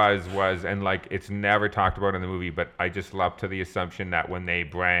that was, and like it's never talked about in the movie, but I just leapt to the assumption that when they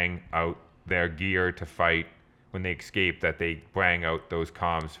bring out their gear to fight, when they escape, that they bring out those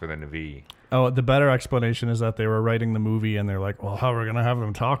comms for the Na'vi. Oh, the better explanation is that they were writing the movie and they're like, well, how are we going to have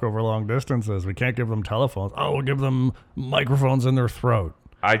them talk over long distances? We can't give them telephones. Oh, we'll give them microphones in their throat.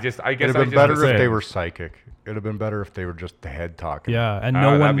 I guess it'd have been better if they were psychic. It'd have been better if they were just the head talking. Yeah, and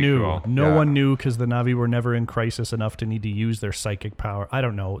no one knew. Cool. No one knew because the Na'vi were never in crisis enough to need to use their psychic power. I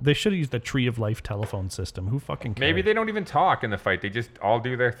don't know. They should have used the Tree of Life telephone system. Who fucking cares? Maybe they don't even talk in the fight. They just all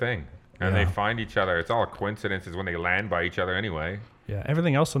do their thing. And they find each other. It's all coincidences when they land by each other anyway. Yeah,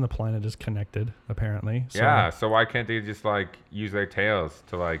 everything else on the planet is connected, apparently. So. Yeah, so why can't they just, like, use their tails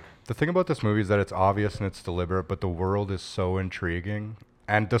to, like... The thing about this movie is that it's obvious and it's deliberate, but the world is so intriguing.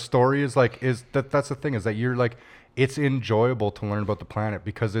 And the story is, like, that's the thing, is that you're, like... It's enjoyable to learn about the planet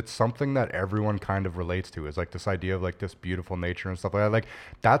because it's something that everyone kind of relates to. Is like this idea of like this beautiful nature and stuff like that. Like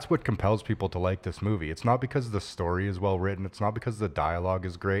that's what compels people to like this movie. It's not because the story is well written. It's not because the dialogue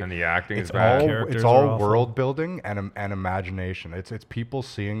is great. And the acting is bad. It's all world building and imagination. It's people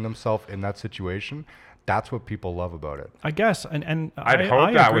seeing themselves in that situation. That's what people love about it. I guess, and I'd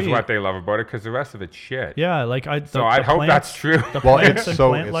hope that was what they love about it, because the rest of it's shit. Yeah, like I'd hope that's true. The plants and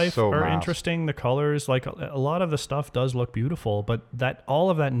plant life are interesting. The colors, like a lot of the stuff, does look beautiful, but all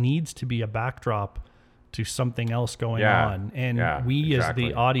of that needs to be a backdrop to something else going on, and we as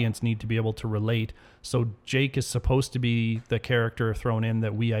the audience need to be able to relate. So Jake is supposed to be the character thrown in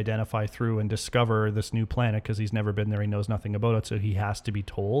that we identify through and discover this new planet because he's never been there. He knows nothing about it, so he has to be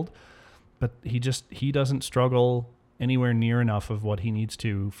told. But he doesn't struggle anywhere near enough of what he needs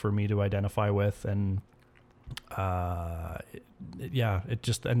to for me to identify with, and the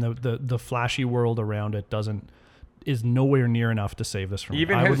flashy world around it is nowhere near enough to save this from me.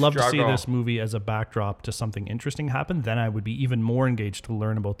 I would love to see this movie as a backdrop to something interesting happen. Then I would be even more engaged to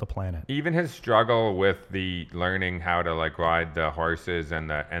learn about the planet. Even his struggle with the learning how to like ride the horses and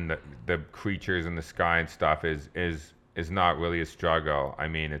the creatures in the sky and stuff is not really a struggle. I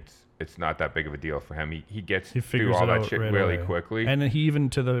mean, it's not that big of a deal for him. He gets He through figures all it that out shit right really away. quickly. And he even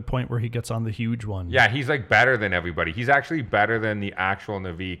to the point where he gets on the huge one. Yeah, he's like better than everybody. He's actually better than the actual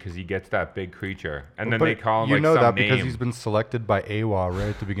Na'vi because he gets that big creature, and then But they call him you like know some that name. because he's been selected by AWA right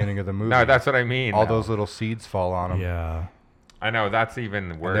at the beginning of the movie. No, that's what I mean. all those little seeds fall on him. Yeah. I know that's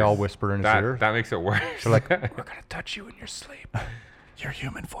even worse. they all whisper in his that, ear. That makes it worse. They're like, we're gonna touch you in your sleep. Your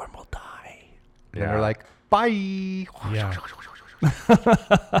human form will die. And they're like, bye. Yeah.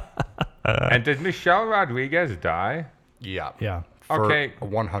 And did Michelle Rodriguez die? Yeah. Yeah. For Okay.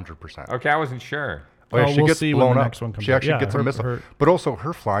 100%. Okay, I wasn't sure. Oh, yeah, Well, she we'll gets see when blown the up. next one comes She out. actually Yeah, gets her- a missile. her- But also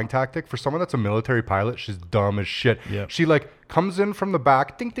her flying tactic, for someone that's a military pilot, she's dumb as shit. Yep. She like comes in from the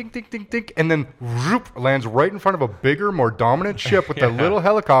back, ding, ding, ding, ding, ding, and then whoop, lands right in front of a bigger, more dominant ship with a little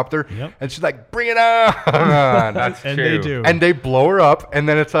helicopter. Yep. And she's like, bring it on. That's And true. they do. And they blow her up, and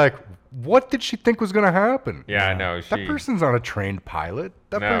then it's like, what did she think was going to happen? Yeah, I know. That person's not a trained pilot.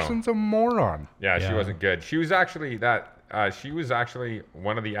 That No. person's a moron. Yeah, she Yeah. wasn't good. She was actually that. She was actually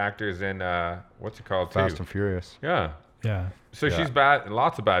one of the actors in what's it called? Fast too? and Furious. Yeah. Yeah. So she's bad. in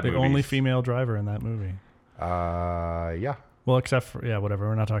Lots of bad The movies. only female driver in that movie. Yeah. Well, except for, yeah, whatever.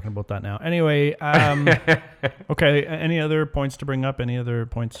 We're not talking about that now. Anyway, okay. Any other points to bring up? Any other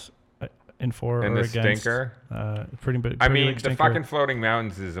points in for And or the against? stinker? Pretty I big mean, the stinker. fucking floating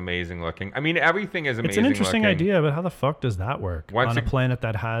mountains is amazing looking. I mean, everything is amazing. It's an interesting looking. idea, but how the fuck does that work Once on a it- planet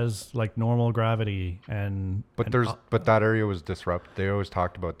that has like normal gravity and? But and, there's but that area was disrupted. They always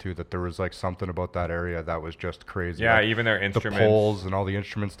talked about too that there was like something about that area that was just crazy. Yeah, Like, even their the instruments. poles and all the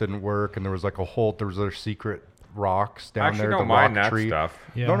instruments didn't work, and there was like there was their secret rocks down I actually there. don't the mind rock that tree. stuff.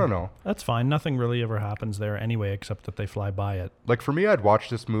 Yeah. No. That's fine. Nothing really ever happens there anyway, except that they fly by it. Like for me, I'd watch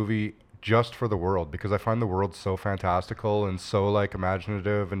this movie just for the world because I find the world so fantastical and so like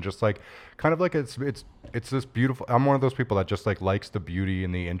imaginative and just like kind of like it's this beautiful. I'm one of those people that just like likes the beauty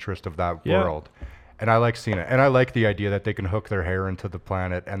and the interest of that Yeah. world. And I like seeing it. And I like the idea that they can hook their hair into the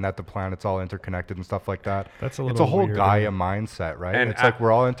planet and that the planet's all interconnected and stuff like that. That's a It's little a whole weird, Gaia yeah. mindset, right? And It's like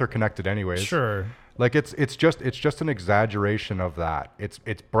we're all interconnected anyways. Sure. Like it's just an exaggeration of that. It's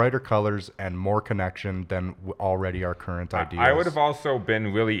brighter colors and more connection than already our current ideas. I would have also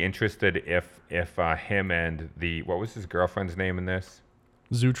been really interested if him and what was his girlfriend's name in this?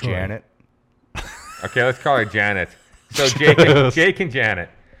 Zootroy. Janet. Okay, let's call her Janet. So Jake and Janet.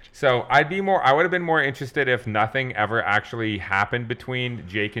 So I would have been more interested if nothing ever actually happened between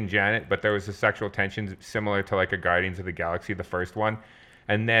Jake and Janet, but there was a sexual tension similar to like a Guardians of the Galaxy, the first one.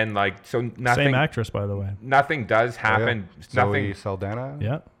 And then nothing. Same actress, by the way. Nothing does happen. Nothing. Zoe Saldana.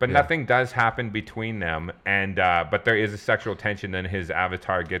 Yeah. But nothing does happen between them, and but there is a sexual tension. Then his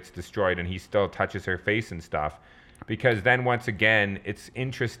avatar gets destroyed, and he still touches her face and stuff. Because then once again, it's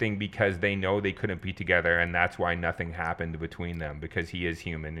interesting because they know they couldn't be together, and that's why nothing happened between them. Because he is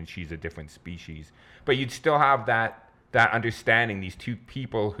human and she's a different species. But you'd still have that understanding. These two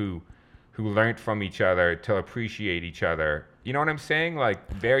people who learned from each other to appreciate each other. You know what I'm saying?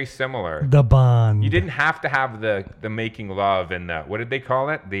 Like very similar. The bond. You didn't have to have the making love and the what did they call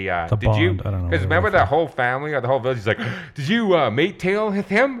it? The did bond. you? I don't know. Because remember the whole family or the whole village is like, did you mate tail with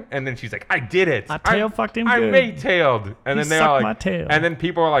him? And then she's like, I did it. I tail fucked him I good. mate tailed. And He then they're all sucked like, my tail. and then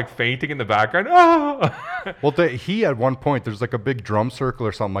people are like fainting in the background. Oh. Well, he at one point there's like a big drum circle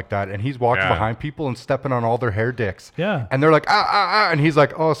or something like that, and he's walking Yeah. behind people and stepping on all their hair dicks. Yeah. And they're like and he's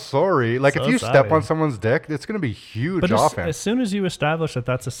like, oh sorry. Like So if you sorry. step on someone's dick, it's gonna be huge But offense. as soon as you establish that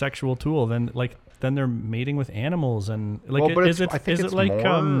that's a sexual tool, then they're mating with animals and like well, but is I think it it's like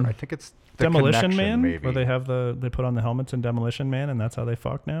more, I think it's the Demolition connection, Man, maybe. where they put on the helmets in Demolition Man, and that's how they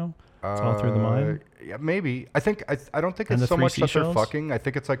fuck now. It's all through the mine. Yeah, maybe. I don't think And it's the so three much that they're seashells? fucking. I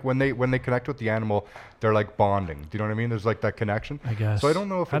think it's like when they connect with the animal, they're like bonding. Do you know what I mean? There's like that connection. I guess. So I don't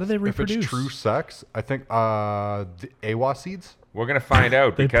know if How do it's, they if it's reproduce? true sex. I think the AWA seeds. We're gonna find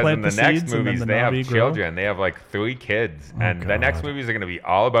out They because in plant the the next seeds and then movies the they have Na'vi grow? children. They have like 3 kids, and the next God. movies are gonna be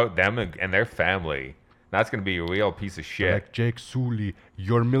all about them and their family. That's gonna be a real piece of shit. Like Jake Sully,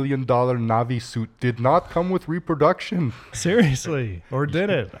 your $1 million Navi suit did not come with reproduction. Seriously, or did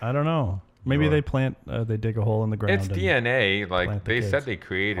it? I don't know. Maybe they dig a hole in the ground. It's and- DNA. Like plant the they said, kids. they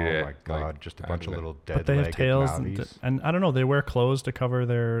created Oh it. my god, like, just a bunch of out little it. dead But they have legged tails, Navis. and I don't know. They wear clothes to cover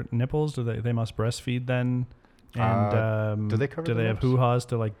their nipples. Do they must breastfeed then? And do they cover Do the they have nips? hoo-haws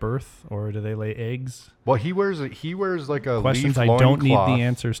to like birth, or do they lay eggs? Well, he wears like a Questions leaf I don't need loincloth. the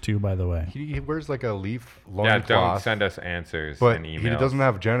answers to, by the way. He wears like a leaf Yeah, loincloth. don't send us answers But in he emails. doesn't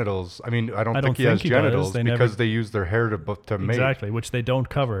have genitals. I mean, I don't I think don't he has think he does. genitals They because never- they use their hair to mate. Exactly, which they don't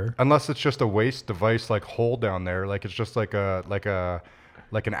cover. Unless it's just a waist device like hole down there, like it's just like an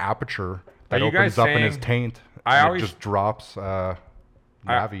aperture that you guys opens up in his saying- taint. I and always- it just drops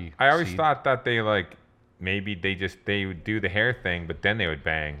Navi. I always seed. thought that they like maybe they would do the hair thing, but then they would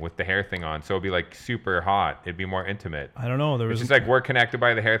bang with the hair thing on, so it'd be like super hot. It'd be more intimate. I don't know. There It's was just like we're connected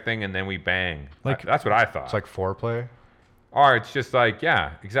by the hair thing, and then we bang. Like- That's what I thought. It's like foreplay. Or it's just like,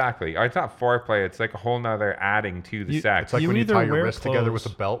 yeah, exactly. Or it's not foreplay. It's like a whole nother adding to the sex. It's like You when you either tie your wear wrist together with a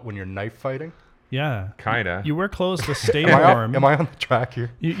clothes- belt when you're knife fighting. yeah. Kinda. You wear clothes to stay Am I, warm. am I on the track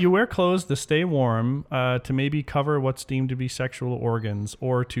here? You wear clothes to stay warm, to maybe cover what's deemed to be sexual organs,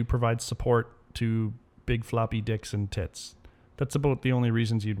 or to provide support to big floppy dicks and tits. That's about the only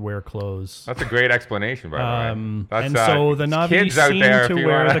reasons you'd wear clothes. That's a great explanation, by the way. That's, And so the Navi kids out seem there, to if you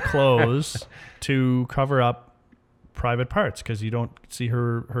wear wanna- the clothes to cover up private parts, because you don't see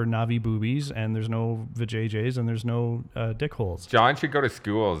her Navi boobies, and there's no vajayjays, and there's no dick holes. John should go to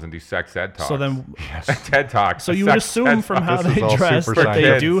schools and do sex ed talks. So then, TED talks. so you would Sex assume ed from talks. how This is they all dress super that they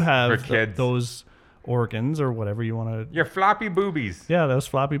science. do For have kids. those organs or whatever you want to. Your floppy boobies. Yeah, those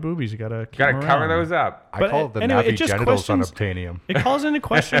floppy boobies. You gotta keep Gotta 'em cover around. those up. I But call it the anyway, it Navi just genitals questions- unobtainium. It calls into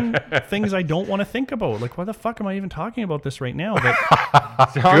question things I don't want to think about. Like, why the fuck am I even talking about this right now? But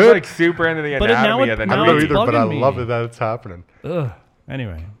John's Good. like super into the But it- now anatomy it- of the now I don't Navi. know it's either, but I bugging me. love it that it's happening. ugh.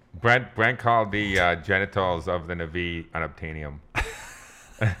 Anyway, Brent called the genitals of the Navi unobtainium.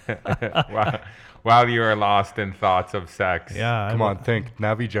 while you are lost in thoughts of sex. yeah. Come on, think.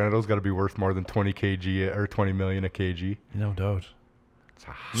 Navi genitals got to be worth more than 20 kg or 20 million a kg. No doubt.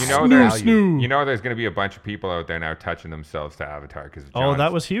 You know, there's going to be a bunch of people out there now touching themselves to Avatar because Oh,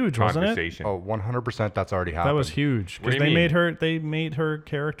 that was huge, wasn't it? conversation. Oh, 100% that's already happened. That was huge What do because you they made her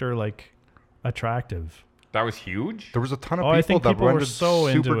character like attractive. That was huge. There was a ton of Oh, I people think that people went were into so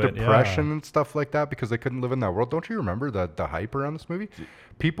into super it, yeah. depression and stuff like that because they couldn't live in that world. Don't you remember the hype around this movie?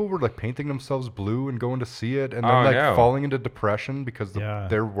 People were like painting themselves blue and going to see it, and then Oh, like no. falling into depression because Yeah.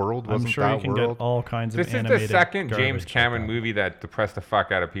 their world I'm wasn't sure you that can world. get all kinds of This is the animated second James garbage like Cameron that. movie that depressed the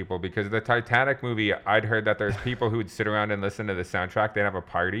fuck out of people because the Titanic movie, I'd heard that there's people who would sit around and listen to the soundtrack. They'd have a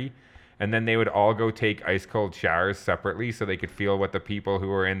party, and then they would all go take ice cold showers separately so they could feel what the people who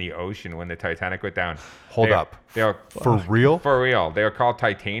were in the ocean when the Titanic went down. Hold up. For real? For real. They were called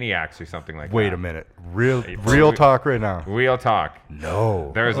Titaniacs or something like that. Wait a minute. Real talk right now. Real talk.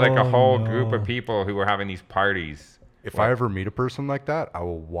 No. There was like a Oh, whole group of no. people who were having these parties. If I ever meet a person like that, I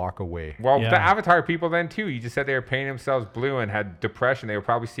will walk away. Well, Yeah. the Avatar people then too. You just said they were painting themselves blue and had depression. They were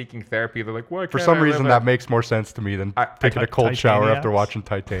probably seeking therapy. They're like, "What?" For some reason, that makes more sense to me than taking a cold shower after Titaniacs? watching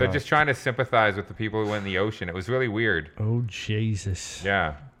Titanic. They're just trying to sympathize with the people who went in the ocean. It was really weird. Oh Jesus!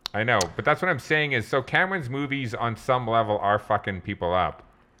 Yeah, I know. But that's what I'm saying is, so Cameron's movies on some level are fucking people up,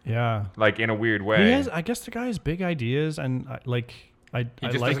 Yeah. like in a weird way. He has. I guess the guy has big ideas, and I just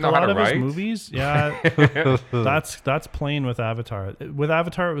like doesn't a know how lot to of his write? movies. Yeah, that's plain with Avatar. With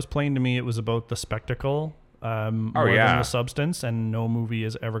Avatar, it was plain to me. It was about the spectacle more yeah. than the substance, and no movie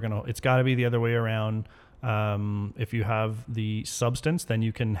is ever gonna. It's got to be the other way around. If you have the substance, then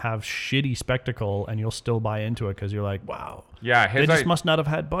you can have shitty spectacle, and you'll still buy into it because you're like, wow. Yeah, They just must not have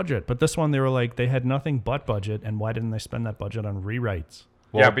had budget. But this one, they were like, they had nothing but budget, and why didn't they spend that budget on rewrites?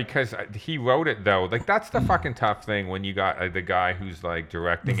 yeah, because he wrote it though. Like that's the fucking tough thing when you got the guy who's like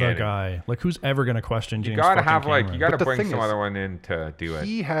directing The it. guy, like, who's ever gonna question James? You gotta fucking have like Cameron? you gotta But the bring thing some is, other one in to do it.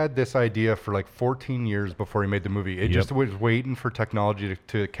 He had this idea for like 14 years before he made the movie. It just was waiting for technology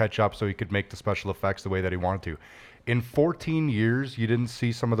to catch up so he could make the special effects the way that he wanted to. In 14 years, you didn't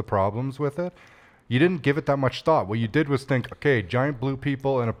see some of the problems with it. You didn't give it that much thought. What you did was think, okay, giant blue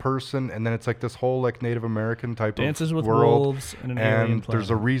people and a person, and then it's like this whole like Native American type Dances of with world. wolves in an alien and there's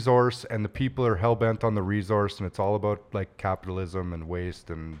a planet. resource, and the people are hell bent on the resource, and it's all about like capitalism and waste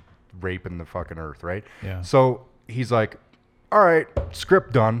and raping the fucking earth, right? Yeah. So he's like, all right,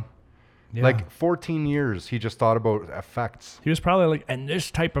 script done. Yeah. Like 14 years, he just thought about effects. He was probably like, and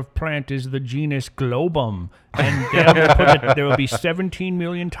this type of plant is the genus Globum, and there will be 17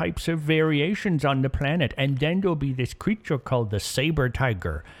 million types of variations on the planet, and then there'll be this creature called the saber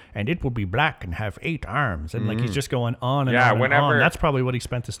tiger, and it will be black and have 8 arms, and like he's just going on and Yeah, on and whenever- on. That's probably what he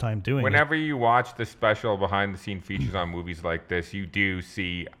spent his time doing. Whenever you watch the special behind the scene features on movies like this, you do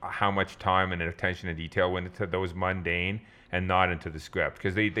see how much time and attention to detail went into those mundane and not into the script,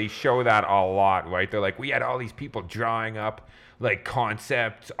 because they show that a lot, right? They're like, we had all these people drawing up like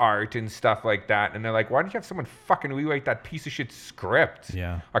concept art and stuff like that, and they're like, why don't you have someone fucking rewrite that piece of shit script?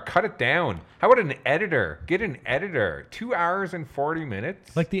 Yeah. Or cut it down. How about an editor? Get an editor. 2 hours and 40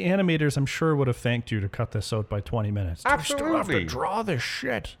 minutes. Like the animators, I'm sure would have thanked you to cut this out by 20 minutes. We still have to Absolutely. draw this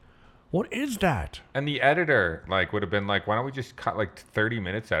shit. What is that? And the editor like would have been like, why don't we just cut like 30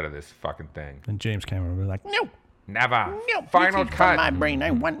 minutes out of this fucking thing? And James Cameron would be like, no, Never. no, Final this is from my cut. brain.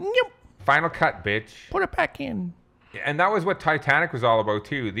 I want, no, Final cut, bitch. put it back in. And that was what Titanic was all about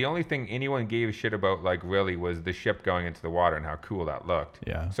too. The only thing anyone gave a shit about, like, really, was the ship going into the water and how cool that looked.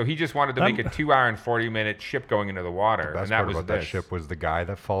 Yeah. So he just wanted to make a 2-hour and 40-minute ship going into the water. The best and that part was about this. that ship was the guy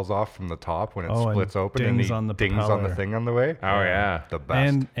that falls off from the top when it Oh, and splits open and dings he on the dings on the propeller. thing on the way. Oh, yeah. The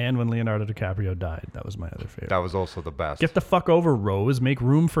best. And when Leonardo DiCaprio died, that was my other favorite. That was also the best. Get the fuck over, Rose. Make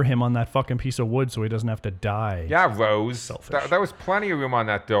room for him on that fucking piece of wood so he doesn't have to die. Yeah, Rose. Selfish. There was plenty of room on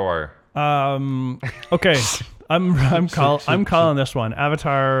that door. Okay. I'm calling this one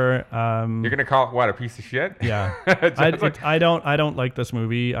Avatar. You're gonna call it what, a piece of shit? Yeah. I don't like this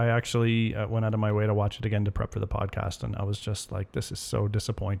movie. I actually went out of my way to watch it again to prep for the podcast, and I was just like, this is so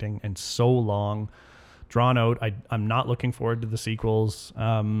disappointing and so long, drawn out. I'm not looking forward to the sequels.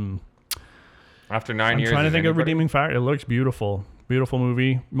 After 9 years, I'm trying to is think of anybody- redeeming factor. It looks beautiful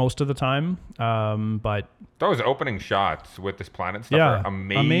movie most of the time. But Those opening shots with this planet stuff yeah, are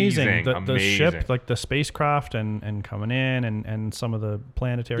amazing. The ship, like the spacecraft, and coming in, and some of the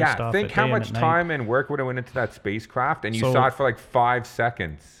planetary yeah, stuff. think at how day and much at night. time and work would have went into that spacecraft, and you So- saw it for like 5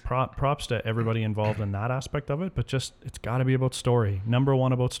 seconds. Props to everybody involved in that aspect of it, but just it's got to be about story. Number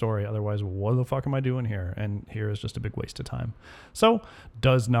one about story. Otherwise, what the fuck am I doing here? And here is just a big waste of time. So,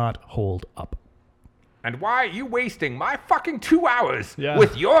 does not hold up. And why are you wasting my fucking 2 hours Yeah.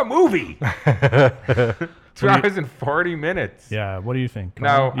 with your movie? 2 hours and 40 minutes. Yeah, what do you think?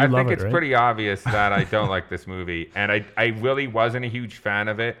 No, Colin? You I love think it, it's right? pretty obvious that I don't like this movie. And I really wasn't a huge fan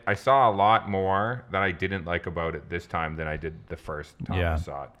of it. I saw a lot more that I didn't like about it this time than I did the first time Yeah. I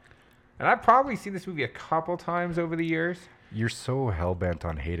saw it. And I've probably seen this movie a couple times over the years. You're so hell-bent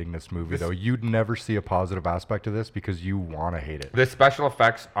on hating this movie, though. You'd never see a positive aspect of this because you want to hate it. The special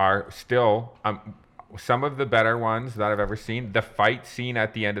effects are still some of the better ones that I've ever seen. The fight scene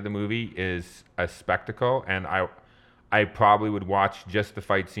at the end of the movie is a spectacle, and I probably would watch just the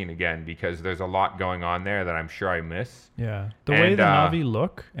fight scene again because there's a lot going on there that I'm sure I miss. Yeah, the way And, the Na'vi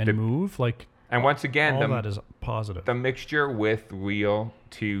look and move, like And once again, all that is positive. the mixture with real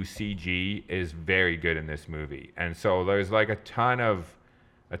to CG is very good in this movie. And so there's like a ton of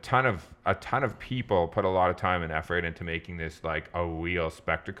people put a lot of time and effort into making this like a real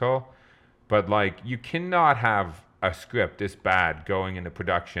spectacle. But like you cannot have a script this bad going into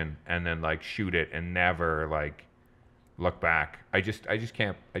production and then like shoot it and never like look back. I just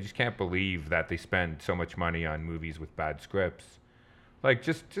can't believe that they spend so much money on movies with bad scripts. Like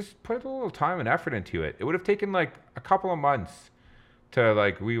just put a little time and effort into it. It would have taken like a couple of months to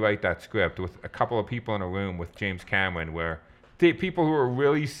like rewrite that script with a couple of people in a room with James Cameron, where the people who were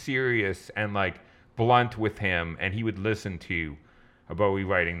really serious and like blunt with him, and he would listen to about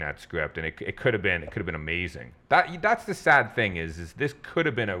rewriting that script, and it could have been amazing. That's the sad thing is this could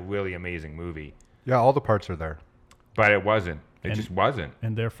have been a really amazing movie, Yeah, all the parts are there. but it wasn't. It And- just wasn't.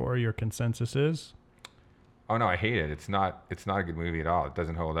 And therefore, your consensus is Oh no, I hate it. It's not a good movie at all. It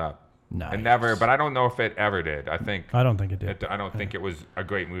doesn't hold up. nice. It never, but I don't know if it ever did. I don't think it did. I don't think it was a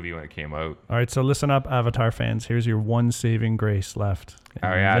great movie when it came out. All right, so listen up, Avatar fans. Here's your one saving grace left. Oh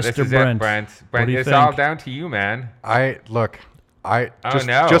yeah, Mr. this is Brent. it, Brent. What Brent, do you it's think? all down to you, man. Just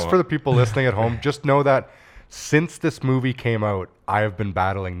no. just for the people listening at home, just know that since this movie came out, I have been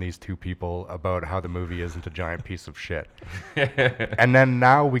battling these two people about how the movie isn't a giant piece of shit. And then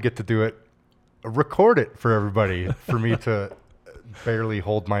now we get to do it, record it for everybody, for me to barely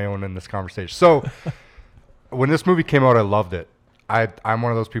hold my own in this conversation. So when this movie came out, I loved it. I'm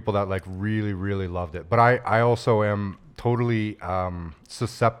one of those people that like really, really loved it. But I also am totally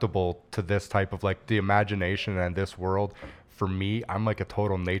susceptible to this type of like the imagination and this world. For me, I'm like a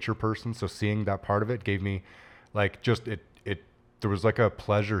total nature person. So seeing that part of it gave me like just there was like a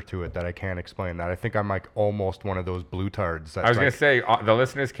pleasure to it that I can't explain. That I think I'm like almost one of those blue tards. I was gonna say the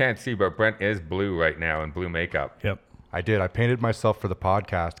listeners can't see, but Brent is blue right now in blue makeup. Yep. I did. I painted myself for the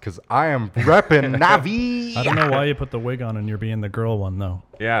podcast because I am repping Navi. I don't know why you put the wig on and you're being the girl one though.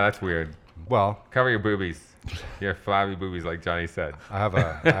 Yeah, that's weird. Well, Cover your boobies. Your flabby boobies, like Johnny said. I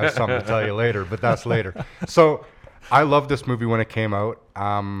have something to tell you later, but that's later. So I loved this movie when it came out.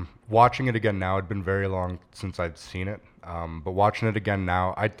 Watching it again now, it'd been very long since I'd seen it. But watching it again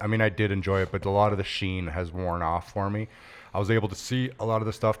now, I mean, I did enjoy it, but a lot of the sheen has worn off for me. I was able to see a lot of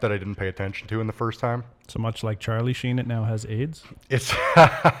the stuff that I didn't pay attention to in the first time. So much like Charlie Sheen, it now has AIDS. It's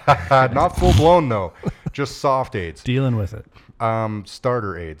not full blown though, just soft AIDS. Dealing with it.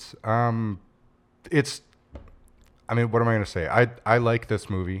 Starter AIDS. I mean, what am I going to say? I like this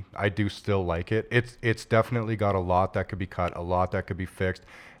movie. I do still like it. It's definitely got a lot that could be cut, a lot that could be fixed.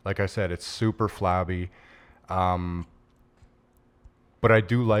 Like I said, it's super flabby. But I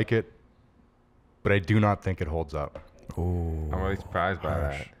do like it. But I do not think it holds up. Oh, I'm really surprised by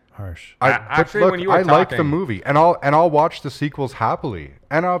that. harsh. Actually, when you were I like the talking- movie, and I'll watch the sequels happily,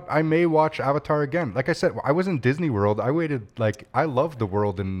 and I may watch Avatar again. Like I said, I was in Disney World. I waited. Like, I love the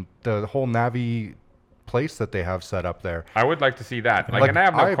world and the whole Na'vi place that they have set up there. I would like to see that. Like, and I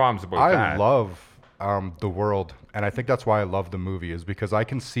have no qualms about that. I love the world, and I think that's why I love the movie, is because I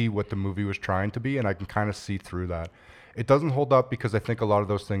can see what the movie was trying to be, and I can kind of see through that. It doesn't hold up because I think a lot of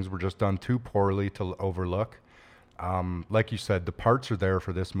those things were just done too poorly to overlook. Like you said, the parts are there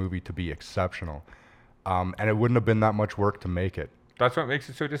for this movie to be exceptional, and it wouldn't have been that much work to make it. That's what makes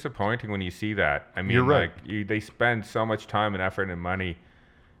it so disappointing when you see that. I mean, You're right. they spend so much time and effort and money,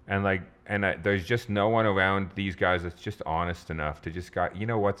 and there's just no one around these guys that's just honest enough to just you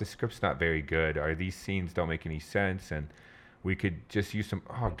know what, the script's not very good, or these scenes don't make any sense, and we could just use some.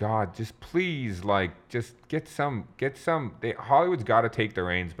 Oh God, just please, just get some. Hollywood's got to take the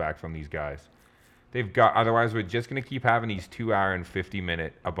reins back from these guys. Otherwise we're just going to keep having these 2-hour and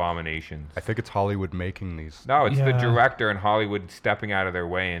 50-minute abominations. I think it's Hollywood making these. No, it's the director and Hollywood stepping out of their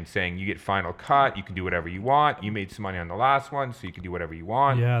way and saying, you get final cut, you can do whatever you want. You made some money on the last one, so you can do whatever you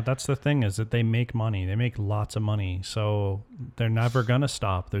want. Yeah, that's the thing, is that they make money. They make lots of money, so they're never going to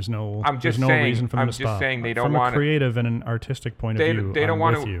stop. There's no reason for them to stop. I'm just saying they don't From want a creative and an artistic point of view, they don't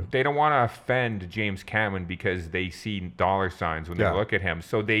want to. They don't want to offend James Cameron because they see dollar signs when they look at him.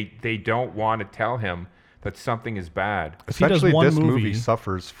 So they don't want to tell him that something is bad. Essentially, this movie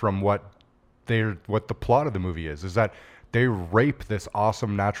suffers from what the plot of the movie is that they rape this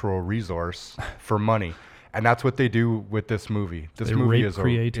awesome natural resource for money. And that's what they do with this movie. This movie is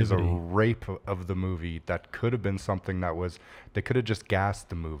a rape of the movie that could have been something that was, they could have just gassed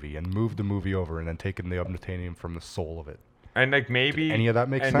the movie and moved the movie over and then taken the unobtainium from the soul of it. And maybe did any of that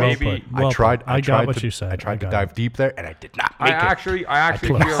make sense? Maybe I tried to dive deep there, and I did not make it. I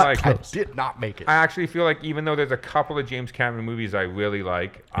actually feel like I did not make it. I actually feel like even though there's a couple of James Cameron movies I really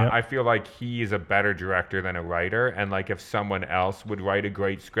like, I feel like he is a better director than a writer. And like if someone else would write a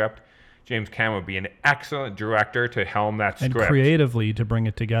great script, James Cameron would be an excellent director to helm that script. And creatively to bring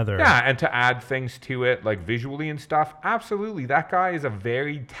it together. Yeah, and to add things to it, like visually and stuff. Absolutely. That guy is a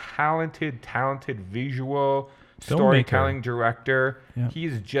very talented visual storytelling director. Yeah.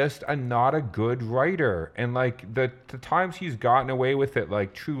 He's just not a good writer. And like the times he's gotten away with it,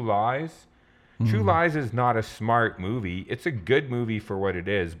 like True Lies. True Lies is not a smart movie. It's a good movie for what it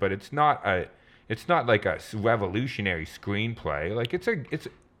is, but it's not like a revolutionary screenplay. Like it's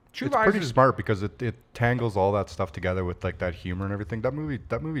pretty smart because it tangles all that stuff together with like that humor and everything. That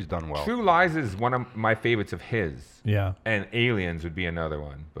movie's done well. True Lies is one of my favorites of his. Yeah. And Aliens would be another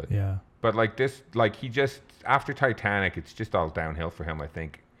one. But yeah. But like this, like he just after Titanic, it's just all downhill for him, I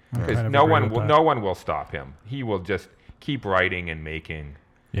think, because kind of no agree with one will stop him. He will just keep writing and making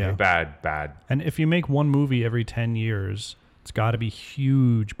bad. And if you make one movie every 10 years, it's got to be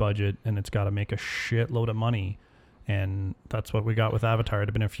huge budget and it's got to make a shitload of money. And that's what we got with Avatar. It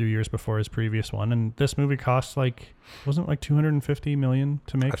had been a few years before his previous one, and this movie cost wasn't it like $250 million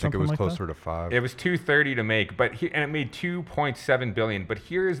to make? I think it was like closer that? to $5. It was $230 to make, and it made $2.7 billion. But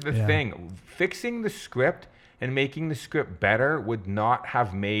here's the thing: fixing the script and making the script better would not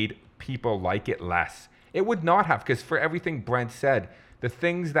have made people like it less. It would not have, because for everything Brent said, the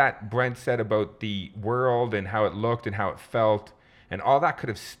things that Brent said about the world and how it looked and how it felt, and all that could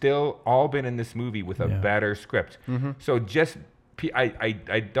have still all been in this movie with a better script. Mm-hmm. So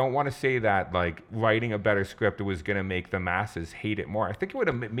I don't want to say that like writing a better script was going to make the masses hate it more. I think it would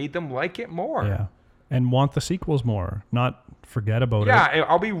have made them like it more. Yeah. And want the sequels more, not forget about it. Yeah,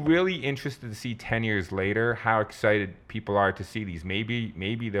 I'll be really interested to see 10 years later how excited people are to see these. Maybe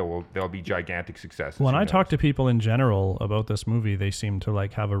they'll be gigantic successes. When I talk to people in general about this movie, they seem to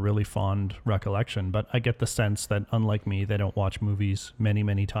like have a really fond recollection. But I get the sense that, unlike me, they don't watch movies many,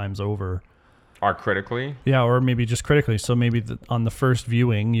 many times over. Or critically? Yeah, or maybe just critically. So maybe on the first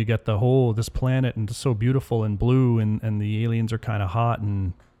viewing, you get the whole, this planet and it's so beautiful and blue and the aliens are kind of hot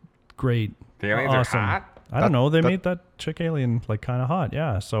and great. The aliens are hot? I don't know. They made that chick alien like kind of hot.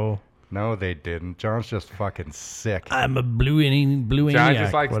 Yeah, so... No, they didn't. John's just fucking sick. I'm a blue John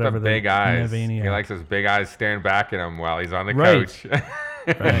just likes the big eyes. He likes those big eyes staring back at him while he's on the couch. Right.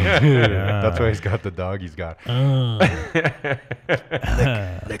 Yeah. That's why he's got the dog he's got.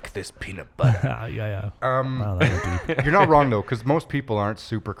 Lick this peanut butter. Yeah. Wow, that was deep. You're not wrong, though, because most people aren't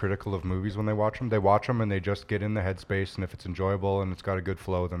super critical of movies when they watch them. They watch them and they just get in the headspace, and if it's enjoyable and it's got a good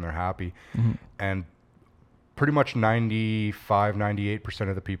flow, then they're happy. Mm-hmm. And pretty much 98%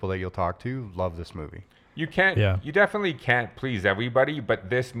 of the people that you'll talk to love this movie. You definitely can't please everybody, but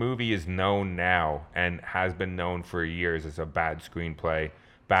this movie is known now and has been known for years as a bad screenplay,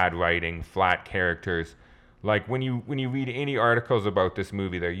 bad writing, flat characters. Like when you read any articles about this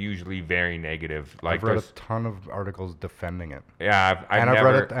movie, they're usually very negative. Like I've read a ton of articles defending it. Yeah,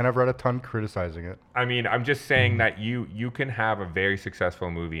 I've read a ton criticizing it. I mean, I'm just saying that you can have a very successful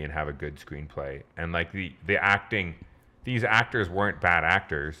movie and have a good screenplay. And like the acting, these actors weren't bad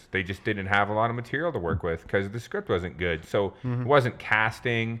actors. They just didn't have a lot of material to work with because the script wasn't good. So it wasn't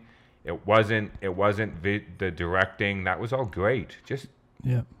casting, it wasn't the directing. That was all great. Just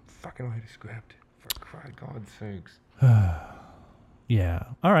fucking write a script. For God's sakes. Yeah.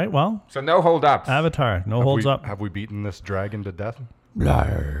 All right. Well. So no holdups. Avatar. No holds up. Have we beaten this dragon to death?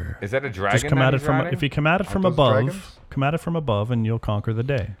 Blar. Is that a dragon? Just come at it from. If you come at it from above, dragons? come at it from above, and you'll conquer the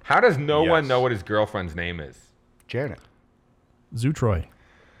day. How does no one know what his girlfriend's name is? Janet. Zutroy.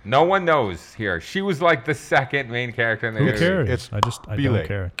 No one knows here. She was like the second main character in the movie. Who cares? It's I don't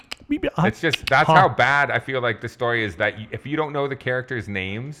care. It's just that's how bad I feel like the story is. That if you don't know the characters'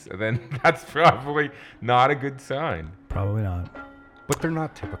 names, then that's probably not a good sign. Probably not. But they're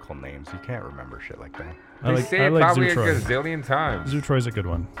not typical names. You can't remember shit like that. They say it probably a gazillion times. Zutroy's a good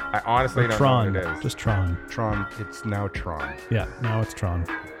one. I honestly don't Tron. know what it is. Just Tron. Tron. It's now Tron. Yeah, now it's Tron.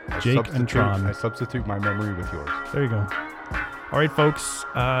 Jake and Tron. I substitute my memory with yours. There you go. All right, folks.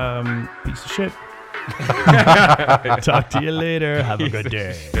 Piece of shit. Talk to you later. Have a good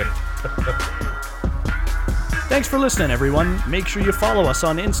day. Thanks for listening, everyone. Make sure you follow us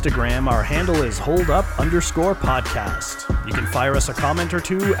on Instagram. Our handle is holdup_podcast. You can fire us a comment or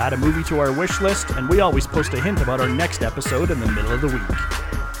two, add a movie to our wish list, and we always post a hint about our next episode in the middle of the week.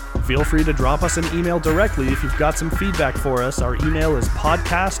 Feel free to drop us an email directly if you've got some feedback for us. Our email is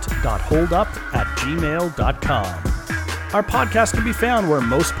podcast.holdup@gmail.com. Our podcast can be found where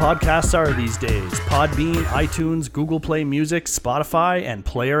most podcasts are these days: Podbean, iTunes, Google Play Music, Spotify, and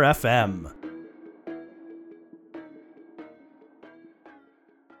Player FM.